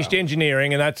just finished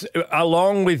engineering, and that's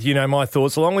along with, my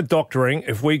thoughts, along with doctoring,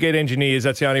 if we get engineers,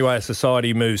 that's the only way a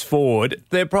society moves forward.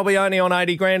 They're probably only on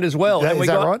 80 grand as well. Is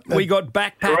that right? We got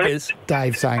backpackers.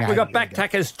 Dave saying We got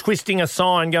backpackers twisting a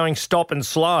sign going stop and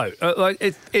slow.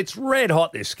 It's red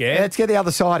hot, this scam. Let's get the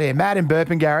other side here. Matt in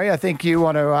Burpengary, I think you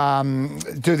want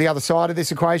to do the other side of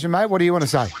this equation, mate. What do you want to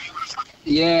say?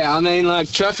 Yeah,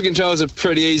 traffic control is a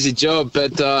pretty easy job,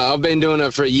 but I've been doing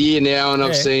it for a year now, and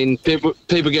I've seen people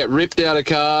get ripped out of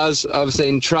cars. I've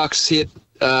seen trucks hit,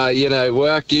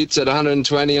 work utes at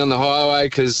 120 on the highway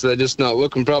because they're just not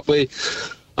looking properly.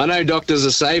 I know doctors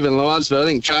are saving lives, but I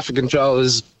think traffic control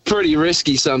is pretty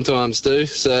risky sometimes too.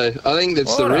 So I think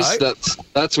that's the risk.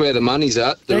 That's where the money's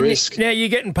at, the risk. Now, you're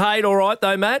getting paid all right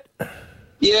though, Matt?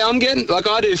 Yeah, I'm getting,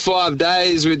 I do 5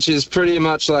 days, which is pretty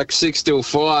much like 6 till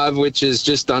 5, which is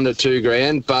just under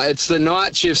 $2,000. But it's the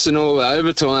night shifts and all the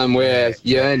overtime where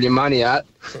you earn your money at.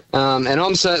 And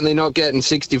I'm certainly not getting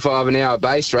 65 an hour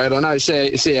base rate. I know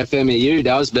CFMEU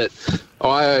does, but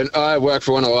I work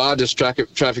for one of the largest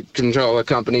traffic controller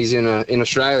companies in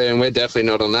Australia, and we're definitely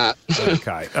not on that.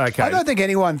 Okay. I don't think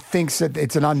anyone thinks that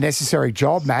it's an unnecessary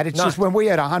job, Matt. It's just when we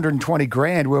had 120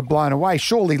 grand, we were blown away.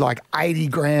 Surely like 80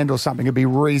 grand or something would be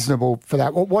reasonable for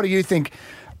that. What do you think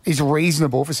is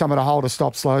reasonable for someone to hold a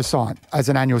stop slow sign as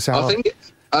an annual salary?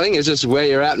 I think it's just where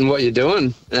you're at and what you're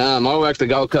doing. I worked the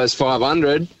Gold Coast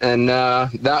 500, and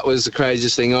that was the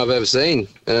craziest thing I've ever seen.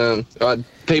 I had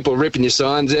people ripping your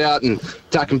signs out and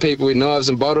attacking people with knives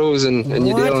and bottles, and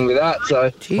you're dealing with that.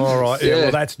 So, all right. Yeah,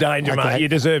 well, that's danger money. You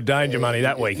deserve danger money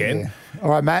that weekend. Yeah. All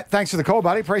right, Matt. Thanks for the call,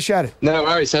 buddy. Appreciate it. No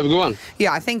worries. Have a good one.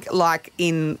 Yeah, I think like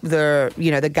in the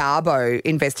the Garbo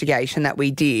investigation that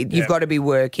we did, you've got to be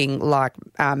working, like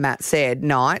Matt said,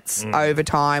 nights,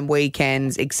 overtime,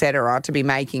 weekends, etc., to be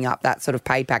making up that sort of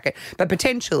pay packet. But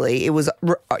potentially, it was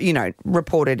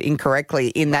reported incorrectly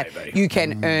in that you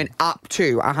can earn up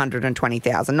to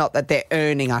 $120,000, not that they're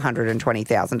earning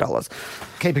 $120,000.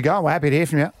 Keep it going. We're happy to hear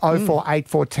from you.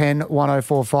 048410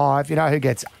 1045. You know who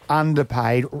gets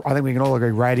underpaid? I think we can all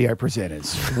agree, radio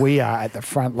presenters. We are at the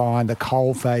front line, the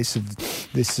coalface of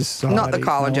this society. Not the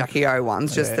Kyle and Jackie O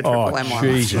ones, just the Triple M ones.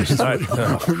 Jesus.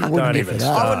 Don't even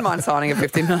start. I wouldn't mind signing a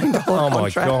 $50 million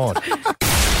contract. God.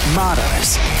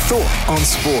 Mardo's Thought on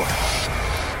Sport.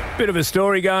 Bit of a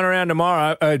story going around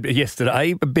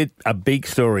yesterday, a big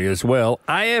story as well.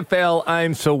 AFL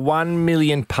aims for 1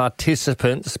 million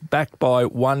participants backed by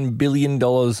 $1 billion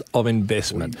of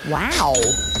investment. Wow.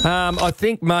 I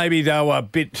think maybe they were a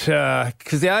bit,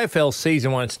 because the AFL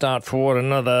season won't start for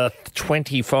another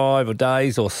 25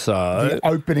 days or so. The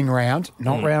opening round,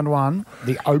 not round one,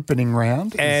 the opening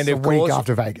round and is of a week course,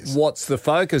 after Vegas. What's the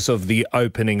focus of the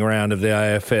opening round of the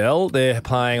AFL? They're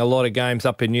playing a lot of games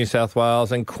up in New South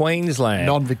Wales and Queensland.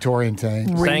 Non-Victorian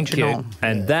teams. Thank you.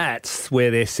 And that's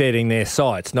where they're setting their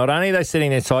sights. Not only are they setting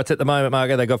their sights at the moment,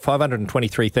 Margo, they've got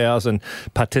 523,000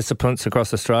 participants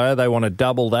across Australia. They want to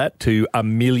double that to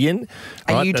 1 million.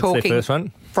 Are you that's talking their first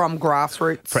one. From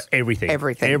grassroots? For everything.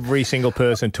 Everything. Every single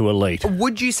person to elite.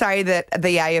 Would you say that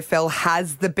the AFL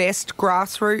has the best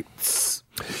grassroots?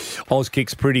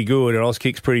 Auskick's pretty good and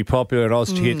Auskick's pretty popular and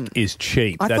Auskick is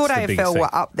cheap. I That's thought the biggest AFL thing.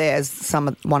 were up there as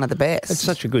one of the best. It's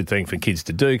such a good thing for kids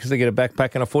to do because they get a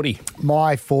backpack and a footy.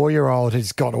 My 4-year-old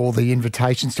has got all the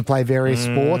invitations to play various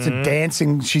sports and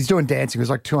dancing. She's doing dancing. It was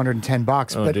like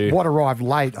 $210. Oh, but dear. what arrived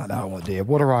late, I know, dear.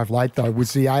 What arrived late, though,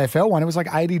 was the AFL one. It was like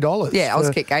 $80. Yeah,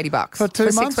 Auskick, $80. For 2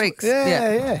 months. 6 weeks.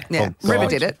 Yeah. Yeah. Oh, River God.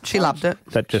 did it. She loved it.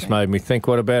 That just made me think,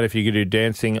 what about if you could do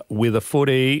dancing with a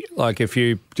footy? Like if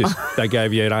you just, they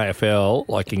gave you an AFL,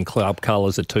 like in club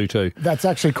colours, a tutu. That's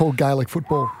actually called Gaelic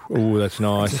football. Oh, that's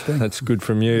nice. That's good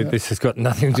from you. This has got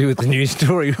nothing to do with the news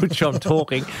story, which I'm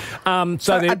talking. So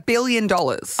 $1 billion.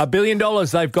 $1 billion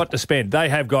they've got to spend. They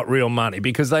have got real money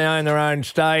because they own their own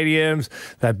stadiums,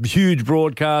 they have huge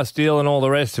broadcast deal and all the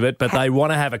rest of it, but they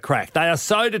want to have a crack. They are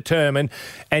so determined,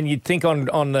 and you'd think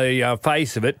on the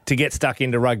face of it, to get stuck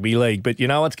into rugby league. But you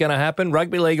know what's going to happen?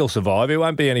 Rugby league will survive. There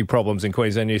won't be any problems in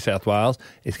Queensland, New South Wales.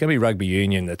 It's going to be rugby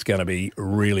union that's going to be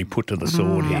really put to the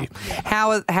sword here.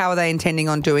 How are they intending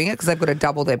on doing it? Because they've got to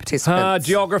double their participants.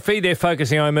 Geography, they're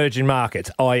focusing on emerging markets,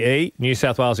 i.e. New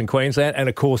South Wales and Queensland, and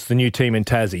of course the new team in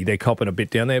Tassie. They're copping a bit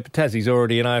down there, but Tassie's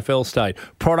already an AFL state.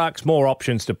 Products, more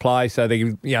options to play, so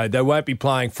they won't be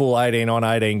playing full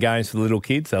 18-on-18 games for the little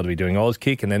kids. They'll be doing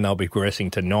Auskick, and then they'll be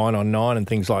progressing to 9-on-9 and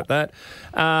things like that.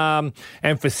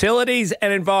 And facilities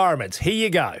and environments. Here you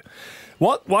go.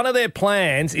 One of their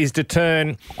plans is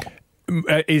to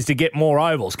get more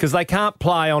ovals because they can't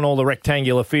play on all the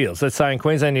rectangular fields. Let's say in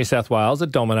Queensland, New South Wales are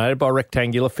dominated by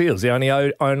rectangular fields. The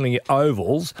only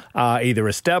ovals are either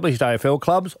established AFL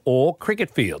clubs or cricket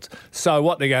fields. So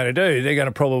what they're going to do, they're going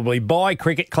to probably buy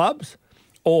cricket clubs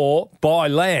or buy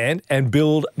land and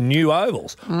build new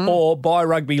ovals or buy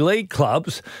rugby league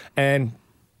clubs and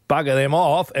bugger them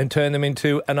off and turn them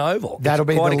into an oval. That'll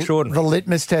be quite extraordinary. The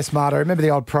litmus test, Marto. Remember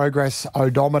the old progress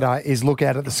odometer is look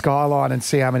out at the skyline and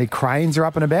see how many cranes are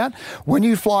up and about. When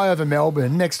you fly over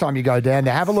Melbourne, next time you go down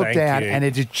there, have a look Thank down you. and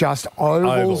it's just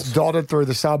ovals dotted through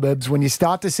the suburbs. When you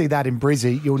start to see that in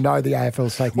Brizzy, you'll know the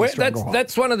AFL's taking a struggle.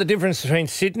 That's one of the differences between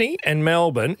Sydney and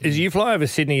Melbourne is you fly over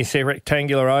Sydney, you see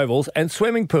rectangular ovals and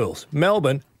swimming pools.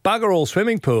 Melbourne, bugger all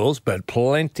swimming pools, but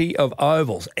plenty of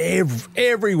ovals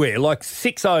everywhere, like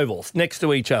 6 ovals next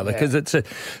to each other.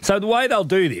 So the way they'll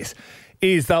do this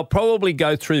is they'll probably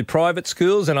go through private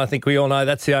schools, and I think we all know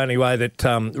that's the only way that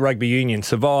rugby union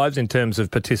survives in terms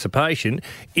of participation,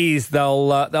 is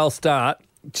they'll start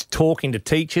talking to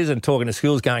teachers and talking to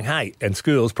schools going, hey, and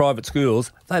schools, private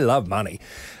schools, they love money.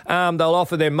 They'll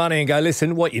offer them money and go,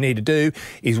 listen, what you need to do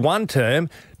is one term,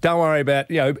 don't worry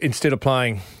about, instead of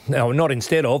playing,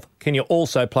 can you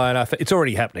also play an AFL? It's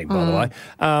already happening, by the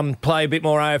way. Play a bit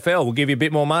more AFL. We'll give you a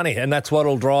bit more money. And that's what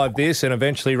will drive this. And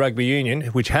eventually rugby union,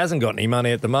 which hasn't got any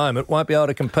money at the moment, won't be able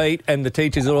to compete. And the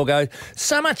teachers will all go,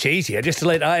 so much easier just to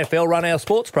let AFL run our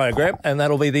sports program. And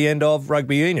that'll be the end of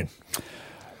rugby union.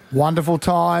 Wonderful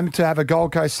time to have a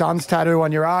Gold Coast Suns tattoo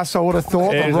on your ass, I would have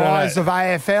thought. The rise of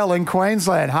AFL in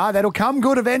Queensland, huh? That'll come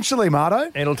good eventually,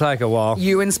 Marto. It'll take a while.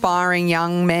 You inspiring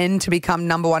young men to become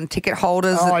number 1 ticket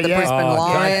holders at the Brisbane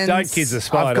Lions. Don't kids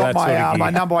aspire to I've got that my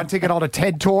number 1 ticket holder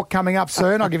TED Talk coming up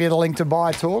soon. I'll give you the link to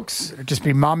buy talks. It'll just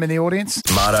be mum in the audience.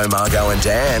 Marto, Margo and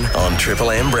Dan on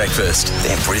Triple M Breakfast.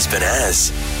 They're Brisbane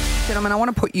as. Gentlemen, I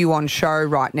want to put you on show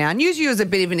right now and use you as a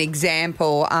bit of an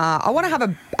example. I want to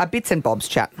have a bits and bobs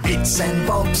chat. Bits and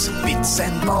bobs, bits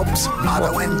and bobs.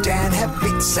 Motto and Dan have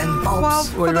bits and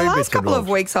bobs. Well, for the last couple of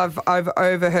weeks, I've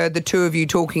overheard the two of you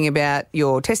talking about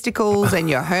your testicles and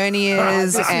your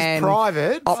hernias and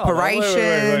private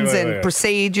operations and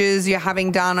procedures you're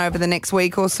having done over the next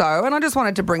week or so. And I just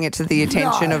wanted to bring it to the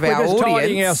attention of our We're just audience.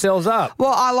 tidying ourselves up.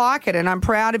 Well, I like it, and I'm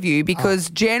proud of you because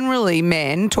generally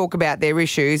men talk about their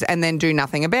issues and then do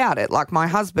nothing about it. Like my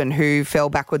husband, who fell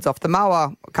backwards off the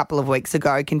mower a couple of weeks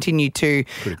ago, continued to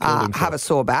have a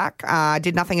sore back,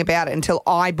 did nothing about it until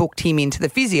I booked him into the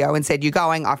physio and said, "You're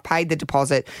going, I've paid the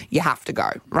deposit, you have to go,"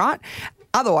 right?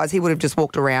 Otherwise, he would have just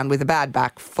walked around with a bad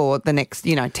back for the next,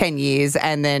 10 years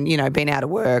and then, been out of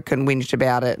work and whinged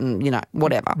about it and,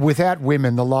 whatever. Without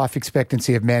women, the life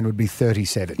expectancy of men would be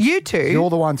 37. You two. You're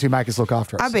the ones who make us look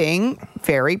after us. Are being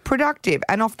very productive.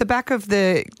 And off the back of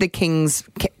the King's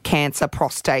cancer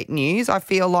prostate news, I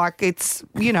feel like it's,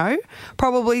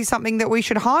 probably something that we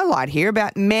should highlight here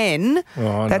about men.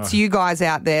 That's you guys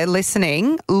out there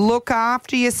listening. Look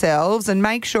after yourselves and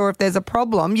make sure if there's a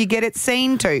problem, you get it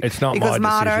seen to. It's not because my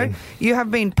Marto, decision. you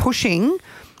have been pushing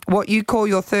what you call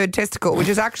your third testicle, which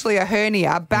is actually a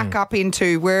hernia, back up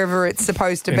into wherever it's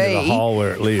supposed to Into be. the hole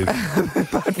where it lives.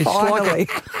 But finally.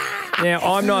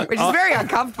 Now, I'm not... Which is very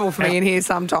uncomfortable for me in here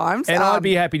sometimes. And I'd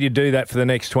be happy to do that for the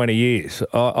next 20 years.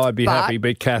 I'd be happy,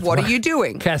 but Kath... what are you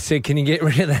doing? Kath said, can you get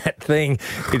rid of that thing?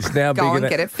 It's now bigger Go and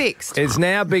than... get it fixed. It's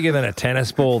now bigger than a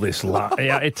tennis ball,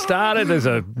 it started as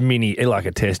a mini, like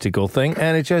a testicle thing,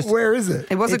 and it just... Where is it?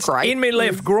 It wasn't great. In my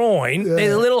left groin. Yeah.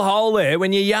 There's a little hole there.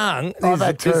 When you're young... I've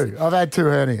had two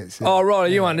hernias. Yeah. Oh, right,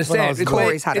 you understand.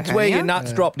 It's where your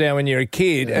nuts drop down when you're a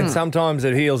kid, and sometimes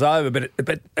it heals over, but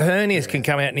hernias can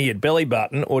come out near your belly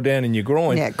button or down in your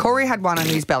groin. Yeah, Corey had one on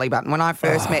his belly button. When I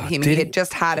first met him, he had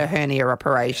just had a hernia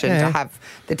operation to have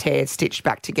the tear stitched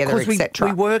back together, etc.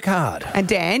 We work hard. And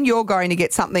Dan, you're going to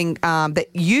get something that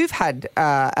you've had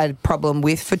a problem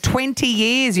with for 20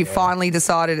 years. You finally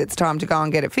decided it's time to go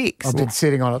and get it fixed. I've been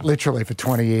sitting on it literally for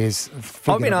 20 years.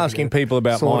 I've been asking people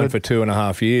about mine for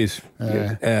 2.5 years.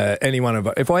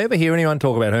 If I ever hear anyone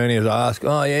talk about hernias, I ask,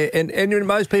 and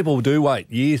most people do wait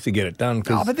years to get it done.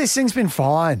 But this thing's been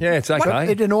fine. Yeah, it's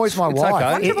okay. It annoys my wife.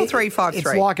 Okay.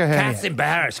 13353. It's like a hernia. Kath's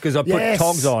embarrassed because I put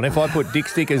togs on. If I put dick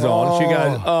stickers on, she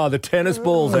goes, the tennis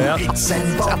ball's out. Bits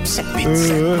and bobs, bits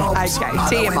and bobs. Okay,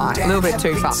 TMI, a little bit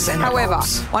too far. However,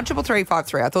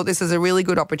 13353, I thought this is a really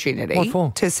good opportunity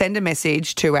to send a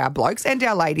message to our blokes and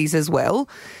our ladies as well.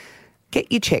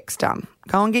 Get your checks done.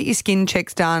 Go and get your skin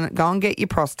checks done. Go and get your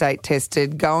prostate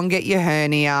tested. Go and get your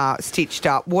hernia stitched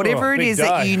up. Whatever it is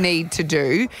that you need to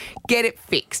do, get it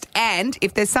fixed. And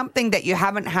if there's something that you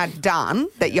haven't had done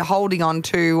that you're holding on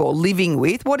to or living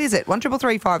with, what is it?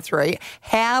 13353.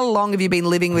 How long have you been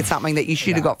living with something that you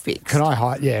should have got fixed? Can I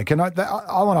want to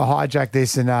hijack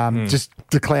this and just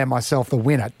declare myself the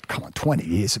winner. Come on, 20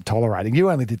 years of tolerating. You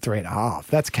only did 3.5.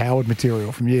 That's coward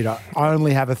material from you to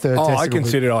only have a third testicle. I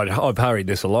consider I've hurried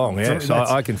this along, yes.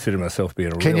 I consider myself being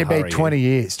a real Can you hurry beat 20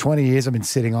 years? 20 years I've been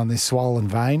sitting on this swollen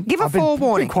vein. Give a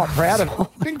forewarning. I've been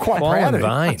quite proud of it.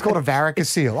 Vein. It's called a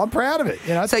varicocele. I'm proud of it.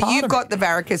 So you've got the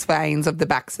varicose veins of the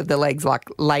backs of the legs like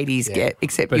ladies get,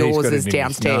 except yours is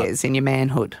downstairs in your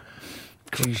manhood.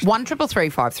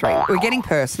 13353. We're getting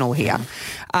personal here,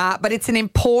 but it's an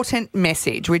important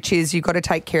message, which is you've got to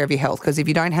take care of your health, because if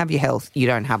you don't have your health, you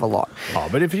don't have a lot. Oh,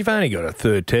 but if you've only got a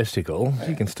third testicle,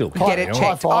 you can still get it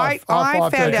checked. I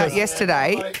found out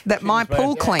yesterday that my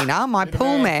pool cleaner, my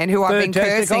pool man, who I've been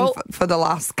cursing for the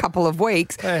last couple of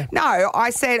weeks, no, I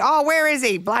said, where is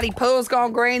he? Bloody pool's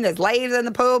gone green, there's leaves in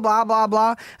the pool, blah, blah,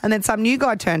 blah. And then some new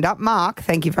guy turned up, Mark,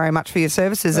 thank you very much for your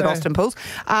services at Austin Pools,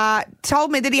 told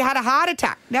me that he had a heart attack.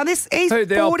 Now, he's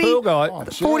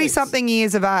 40-something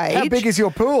years of age. How big is your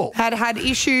pool? Had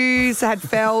issues, had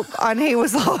felt, and he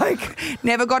was like,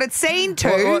 never got it seen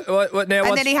to.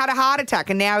 And then he had a heart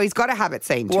attack, and now he's got to have it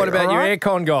seen to. What about your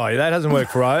aircon guy? That hasn't worked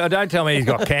for us. Don't tell me he's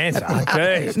got cancer.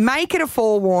 Jeez. Make it a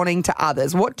forewarning to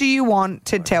others. What do you want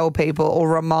to tell people or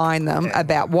remind them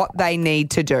about what they need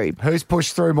to do? Who's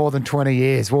pushed through more than 20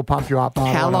 years? We'll pump you up.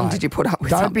 How long did you put up with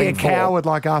something for? Don't be a coward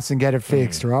like us and get it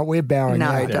fixed, right? We're bowing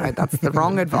No, don't. That's the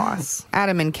wrong advice.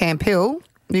 Adam in Camp Hill,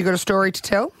 you got a story to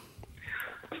tell?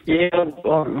 Yeah,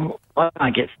 I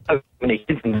can't get so many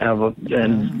kids now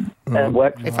and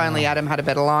work. If only Adam had a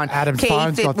better line. Adam's Keith,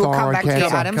 phone's got we'll come thyroid back to you,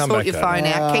 cancer. Adam. Sort your phone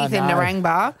out. Keith in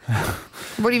Narangba.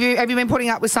 Have you been putting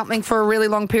up with something for a really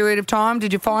long period of time?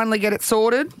 Did you finally get it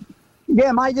sorted?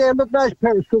 Yeah, mate. Yeah, look, those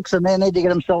pair of crooks in there need to get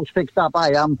themselves fixed up.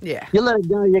 Yeah. You let it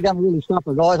go, you're going to really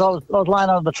suffer, guys. I was laying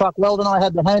under the truck welding. I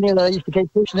had the hernia that I used to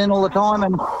keep pushing in all the time,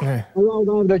 and I rolled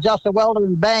over to adjust the welder,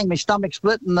 and bang, my stomach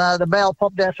split, and the bowel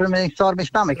popped out through the side of my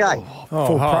stomach.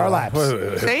 Full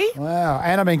prolapse. See? Wow.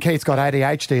 And I mean, Keith's got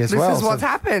ADHD as well. This is what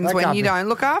happens when you don't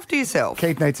look after yourself.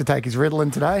 Keith needs to take his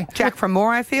Ritalin today. Jack from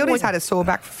Morayfield, he's had a sore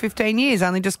back for 15 years,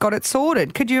 only just got it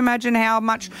sorted. Could you imagine how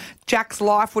much Jack's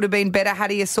life would have been better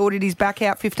had he sorted his back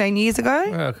out 15 years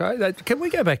ago? Okay, can we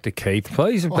go back to Keith,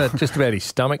 please? Just about his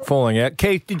stomach falling out.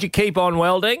 Keith, did you keep on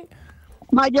welding?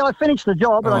 Mate, yeah, I finished the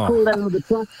job, but I called out of the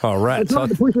truck. Oh, rats.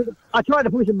 I tried to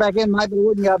push it back in, mate, but it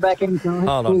wouldn't go back in. So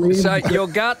Hold on. So your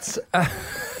guts...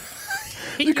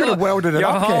 You could have welded it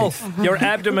up, Keith. Your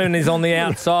abdomen is on the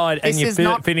outside and you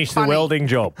finished the welding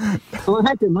job. Well, I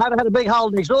had to, mate. I had a big hole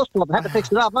in the exhaust pipe. I had to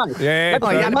fix it up, mate. Yeah. Oh,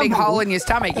 you had a big hole in your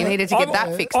stomach. You needed to get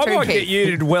that fixed too, I might Keith. get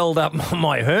you to weld up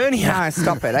my hernia. No,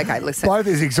 stop it. Okay, listen. Both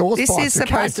his exhaust This pipes is are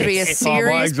supposed to be a caked.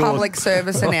 serious public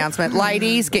service announcement.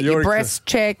 Ladies, get your breasts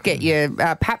checked, get your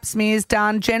pap smears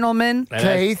done. Gentlemen,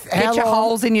 Keith, get your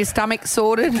holes in your stomach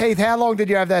sorted. Keith, how long did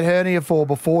you have that hernia for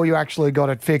before you actually got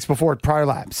it fixed, before it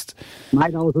prolapsed?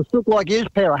 Mate, I was a sook like you,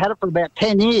 pair. I had it for about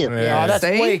 10 years. Yeah, that's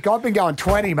weak. I've been going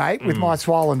 20, mate, with my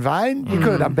swollen vein. You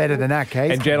could have done better than that,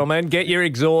 Keith. And gentlemen, get your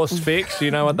exhaust fixed.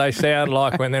 You know what they sound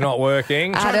like when they're not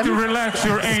working. Adam, to relax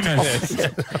your anus.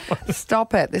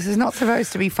 Stop it. This is not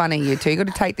supposed to be funny, you two. You've got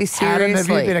to take this seriously. Adam, have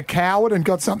you been a coward and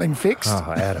got something fixed?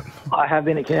 Oh, Adam. I have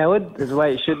been a coward. That's the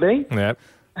way it should be. Yep.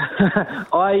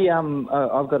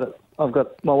 I've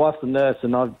got my wife's a nurse,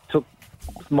 and I took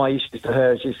my issues to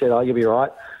her. She said, "Oh, you'll be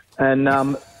right." And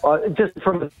I just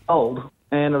from the cold,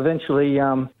 and eventually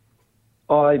I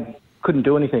couldn't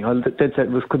do anything. I dead set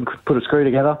couldn't put a screw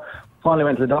together. Finally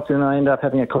went to the doctor, and I ended up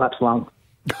having a collapsed lung.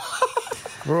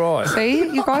 Right. See,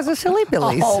 you guys are silly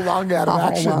billies. A whole lung out of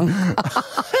action.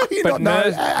 But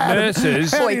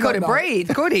nurses... Well, he couldn't breathe,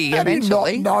 could he,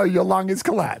 eventually? No, your lung is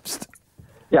collapsed.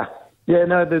 Yeah. Yeah,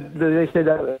 no, they said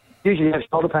that usually you have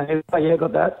shoulder pain. Oh, yeah, I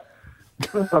got that.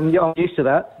 I'm used to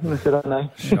that. I said, I don't know.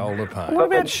 Shoulder pain. What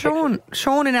about Sean?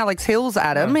 Sean in Alex Hills,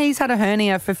 Adam. He's had a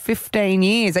hernia for 15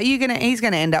 years. He's going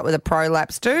to end up with a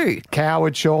prolapse too.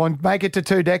 Coward, Sean. Make it to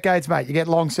 2 decades, mate. You get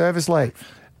long service leave.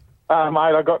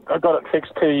 Mate, I got it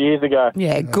fixed 2 years ago.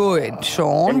 Yeah, good,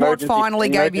 Sean. What finally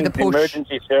gave you the push?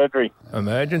 Emergency surgery.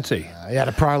 Emergency. You had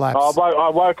a prolapse. I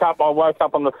woke up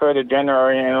on the 3rd of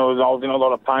January, and I was in a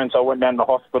lot of pain, so I went down to the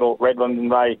hospital at Redlands,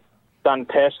 and they done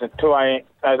tests at 2 a.m.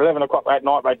 At 11 o'clock that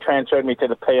night, they transferred me to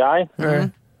the PA.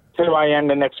 2 a.m.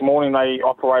 the next morning, they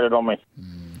operated on me.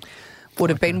 Would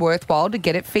have been worthwhile to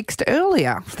get it fixed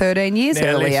earlier, 13 years Now,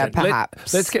 earlier, listen,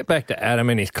 perhaps. Let's get back to Adam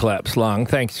and his collapsed lung.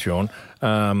 Thanks, Sean.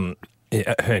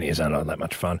 Hernias aren't that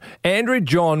much fun. Andrew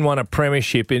Johns won a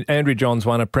premiership in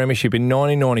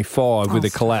 1995 with a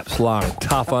collapsed lung.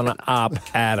 Toughen up,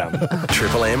 Adam.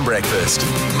 Triple M breakfast.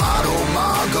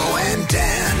 Margot and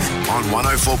Dan on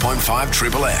 104.5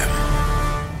 Triple M.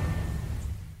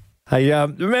 Hey,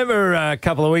 remember a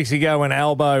couple of weeks ago when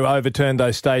Albo overturned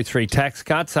those stage 3 tax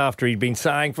cuts after he'd been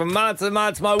saying for months and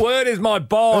months, my word is my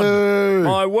bond.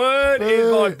 My word is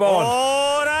my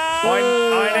bond.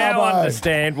 I now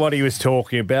understand what he was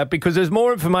talking about, because as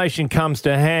more information comes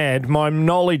to hand, my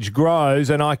knowledge grows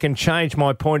and I can change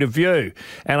my point of view.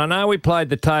 And I know we played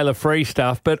the Taylor Free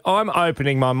stuff, but I'm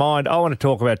opening my mind. I want to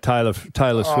talk about Taylor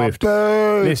Swift.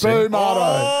 Listen.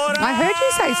 I heard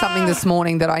you say something this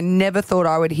morning that I never thought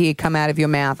I would hear come out of your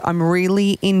mouth. I'm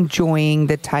really enjoying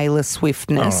the Taylor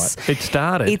Swiftness. Right. It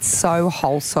started. It's so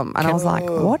wholesome. And I was like,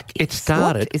 what is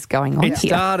going on here? It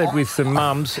started with some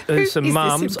mums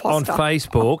on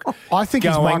Facebook. I think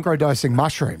he's microdosing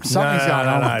mushrooms. Something's going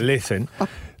on. No, listen.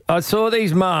 I saw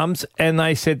these mums and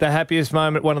they said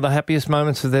one of the happiest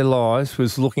moments of their lives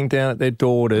was looking down at their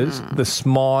daughters, the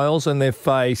smiles on their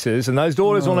faces, and those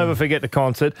daughters will never forget the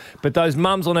concert, but those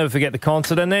mums will never forget the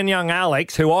concert. And then young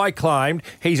Alex, who I claimed,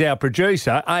 he's our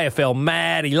producer, AFL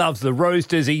mad, he loves the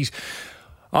Roosters,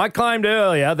 I claimed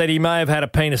earlier that he may have had a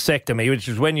penisectomy, which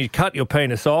is when you cut your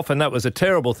penis off, and that was a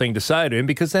terrible thing to say to him,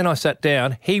 because then I sat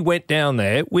down. He went down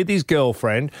there with his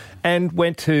girlfriend and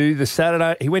went to the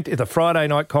Friday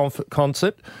night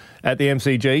concert at the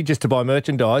MCG just to buy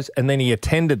merchandise, and then he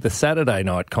attended the Saturday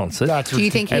night concert. Do you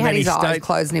think he had his eyes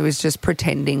closed and he was just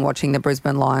pretending watching the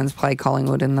Brisbane Lions play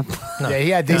Collingwood in the... Yeah, he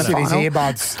had this in his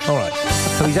earbuds. All right.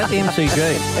 So he's at the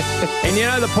MCG. And you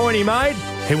know the point he made?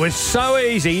 It was so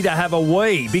easy to have a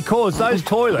wee because those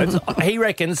toilets, he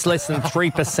reckons less than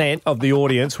 3% of the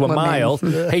audience were males.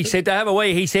 He said to have a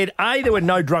wee, he said, A, there were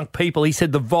no drunk people. He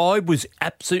said the vibe was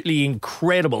absolutely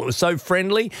incredible. It was so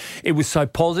friendly. It was so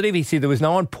positive. He said there was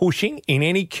no one pushing in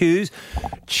any queues.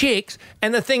 Chicks.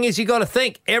 And the thing is, you got to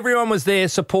think, everyone was there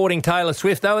supporting Taylor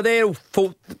Swift. They were there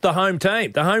for the home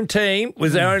team. The home team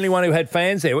was the only one who had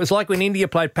fans there. It was like when India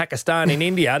played Pakistan in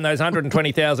India and those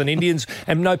 120,000 Indians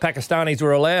and no Pakistanis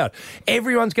were allowed.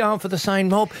 Everyone's going for the same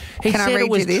mob. He said it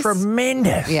was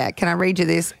tremendous. Yeah, can I read you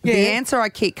this? Yeah. The answer I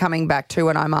keep coming back to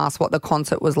when I'm asked what the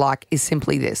concert was like is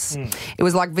simply this. It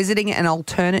was like visiting an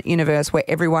alternate universe where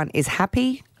everyone is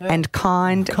happy and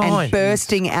kind and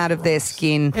bursting out of their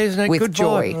skin with good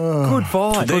joy. Good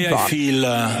vibe. Today I feel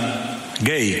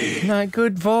gay. No,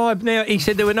 good vibe. Now, he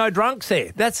said there were no drunks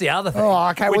there. That's the other thing. Oh,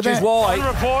 okay. Which is why... On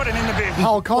report and in the bin. The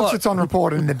whole concert's on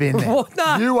report and in the bin then. What?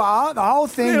 No. You are. The whole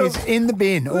thing is in the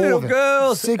bin. All Little of it.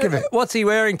 girls. Sick of it. What's he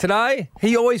wearing today?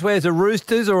 He always wears a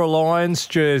Roosters or a Lions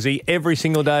jersey every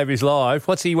single day of his life.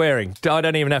 What's he wearing? I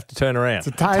don't even have to turn around. It's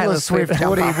a Taylor Swift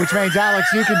hoodie, which means,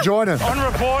 Alex, you can join us. On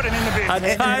report and in the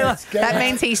bin. That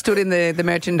means he stood in the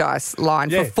merchandise line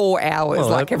for 4 hours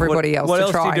like everybody else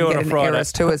to try and get an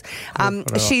Eras Tours.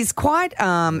 She's quite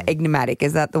enigmatic.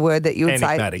 Is that the word that you would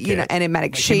say?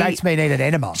 Enigmatic. She makes me need an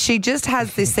enema. She just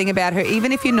has this thing about her.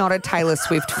 Even if you're not a Taylor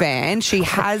Swift fan, she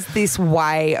has this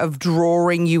way of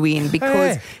drawing you in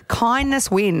because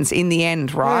kindness wins in the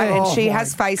end, right? And she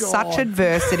has faced such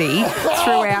adversity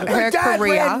throughout her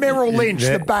career. Ran Merrill Lynch,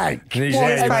 the bank.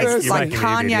 Like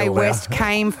Kanye West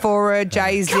came for her,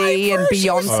 Jay-Z and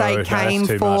Beyonce came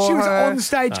for her. She was on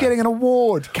stage getting an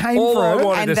award, came for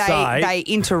her. And they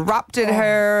interrupted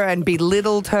her and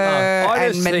belittled her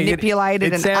and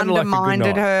manipulated and undermined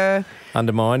her.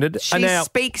 Undermined. She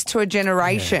speaks to a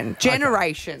generation.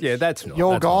 Generations. Yeah, that's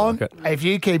You're gone. If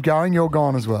you keep going, you're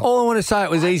gone as well. All I want to say, it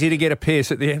was easy to get a piss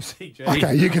at the MCG.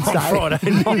 Okay, you can stay. I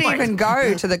didn't even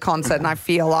go to the concert, and I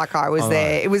feel like I was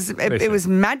there. It was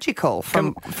magical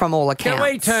from all accounts.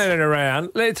 Can we turn it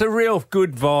around? It's a real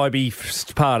good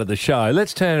vibey part of the show.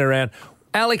 Let's turn it around.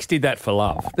 Alex did that for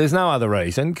love. There's no other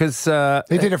reason because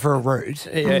he did it for a root.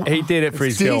 Yeah, he did it for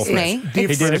his girlfriend. He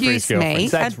did it for his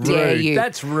girlfriend. That's How dare rude. you?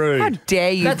 That's rude. How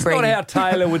dare you? That's not how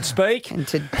Taylor would speak. And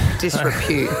to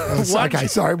disrepute. Okay,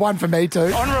 sorry. One for me too.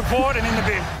 On report and in the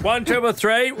bin. 1, 2, or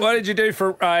 3. What did you do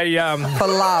for a for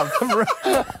love?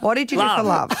 What did you do for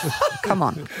love? Come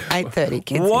on, 8:30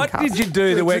 kids. What did you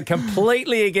do that went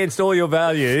completely against all your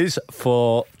values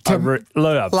for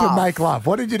love? To make love.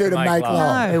 What did you do to make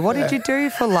love? No, what did you do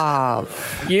for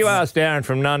love? You asked Darren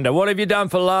from Nunda. What have you done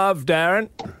for love, Darren?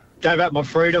 Gave up my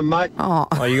freedom, mate. Oh,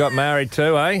 you got married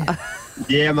too, eh?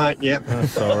 Yeah, mate, yep. Oh,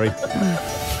 sorry.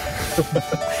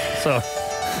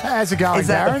 How's it going,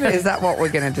 Darren? Is that what we're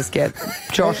going to just get?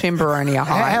 Josh in Baronia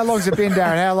Heights. How long's it been,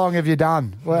 Darren? How long have you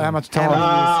done? Well, how much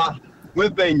time?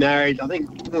 We've been married, I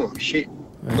think,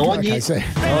 9 years. So.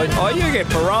 You get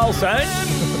parole, son.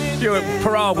 You get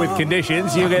parole with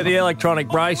conditions. You get the electronic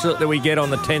bracelet that we get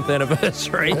on the 10th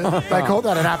anniversary. They call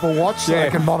that an Apple Watch so they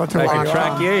can monitor they can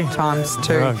track you. Times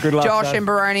 2. Good luck, Josh son. in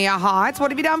Baronia Heights, what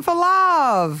have you done for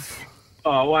love?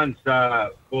 I once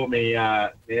bought me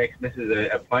the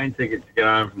ex-missus a plane ticket to get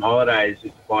home from holidays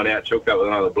just to find out she hooked up with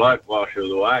another bloke while she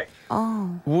was away.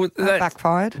 Oh, that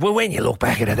backfired. Well, when you look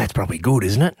back at it, that's probably good,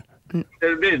 isn't it?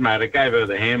 It is, mate. I gave her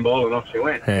the handball and off she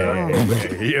went.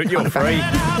 You're free.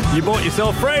 You bought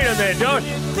yourself freedom there, Josh.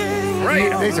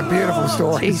 These are beautiful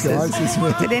stories, guys.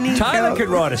 Did any Taylor could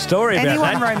write a story about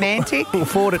that. Anyone romantic? We'll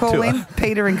forward it Call to in. her.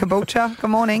 Peter in Caboolture. Good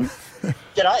morning.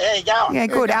 G'day, how you going? Yeah,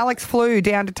 good. Alex flew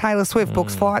down to Taylor Swift,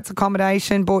 books flights,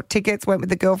 accommodation, bought tickets, went with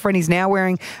the girlfriend. He's now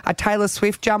wearing a Taylor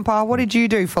Swift jumper. What did you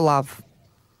do for love?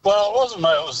 Well, it wasn't me,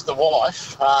 it was the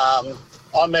wife.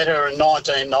 I met her in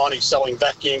 1990 selling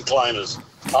vacuum cleaners.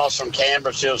 I was from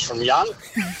Canberra, she was from Young.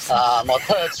 I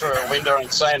purred through a window and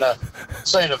seen her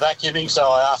vacuuming, so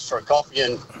I asked for a coffee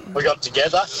and we got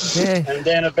together. Yeah. And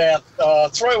then about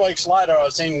 3 weeks later, I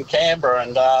was in Canberra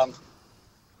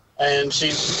and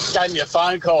she gave me a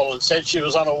phone call and said she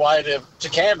was on her way to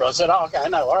Canberra. I said, oh, okay,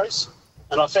 no worries.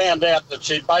 And I found out that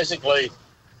she'd basically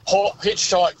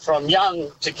hitchhiked from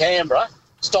Young to Canberra,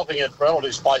 stopping at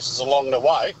relatives' places along the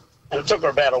way. And it took her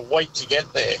about a week to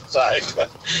get there. So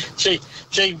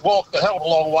she walked a hell of a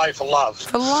long way for love.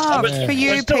 For love. For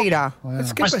you, Peter. We're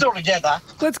still together.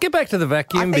 Let's get back to the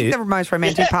vacuum I think bit. the most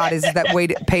romantic part is that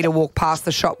Peter walked past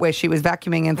the shop where she was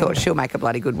vacuuming and thought, she'll make a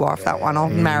bloody good wife, that one. I'll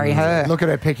marry her. Look at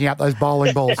her picking up those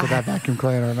bowling balls with that vacuum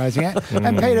cleaner. Amazing.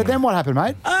 And Peter, then what happened,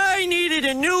 mate? I needed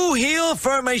a new heel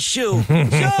for my shoe.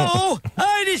 So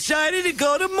I decided to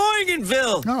go to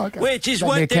Morganville, which is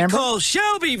what they call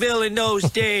Shelbyville in those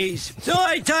days. So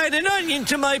I tied an onion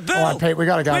to my belt, All right, Pete, we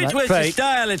got to go, which mate. was the Pete,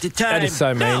 style at the time. That is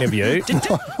so mean of you.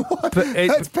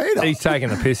 That's Peter. He's taking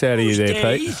the piss out of you there,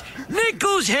 Pete. Days,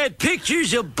 Nichols had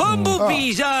pictures of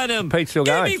bumblebees on them. Pete's still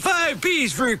Give going. me 5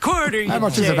 B's for a quarter. How you'd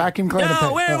much is a say. vacuum cleaner, No,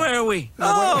 Pete? where were we?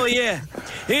 Oh, yeah.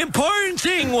 The important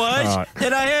thing was All right.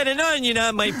 that I had an onion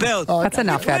on my belt. That's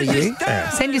enough out of you.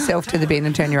 Send yourself to the bin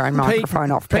and turn your own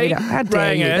microphone off, Peter. How dare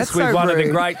rang you? us That's with so one of the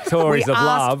rude. great stories we of asked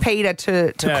love. Peter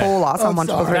to call us on I'm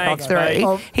sorry. 123553.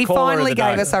 Thanks, mate. He Caller of finally the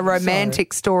gave day. us a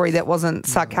romantic story that wasn't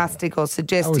sarcastic or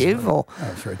suggestive or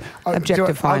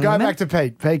objectifying. I'll go women. back to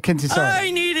Pete. Pete, continue.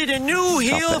 I needed a new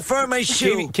heel for my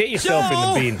shoe. Get yourself in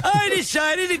the bin. I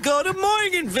decided to go to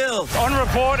Morganville. On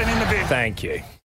report and in the bin. Thank you.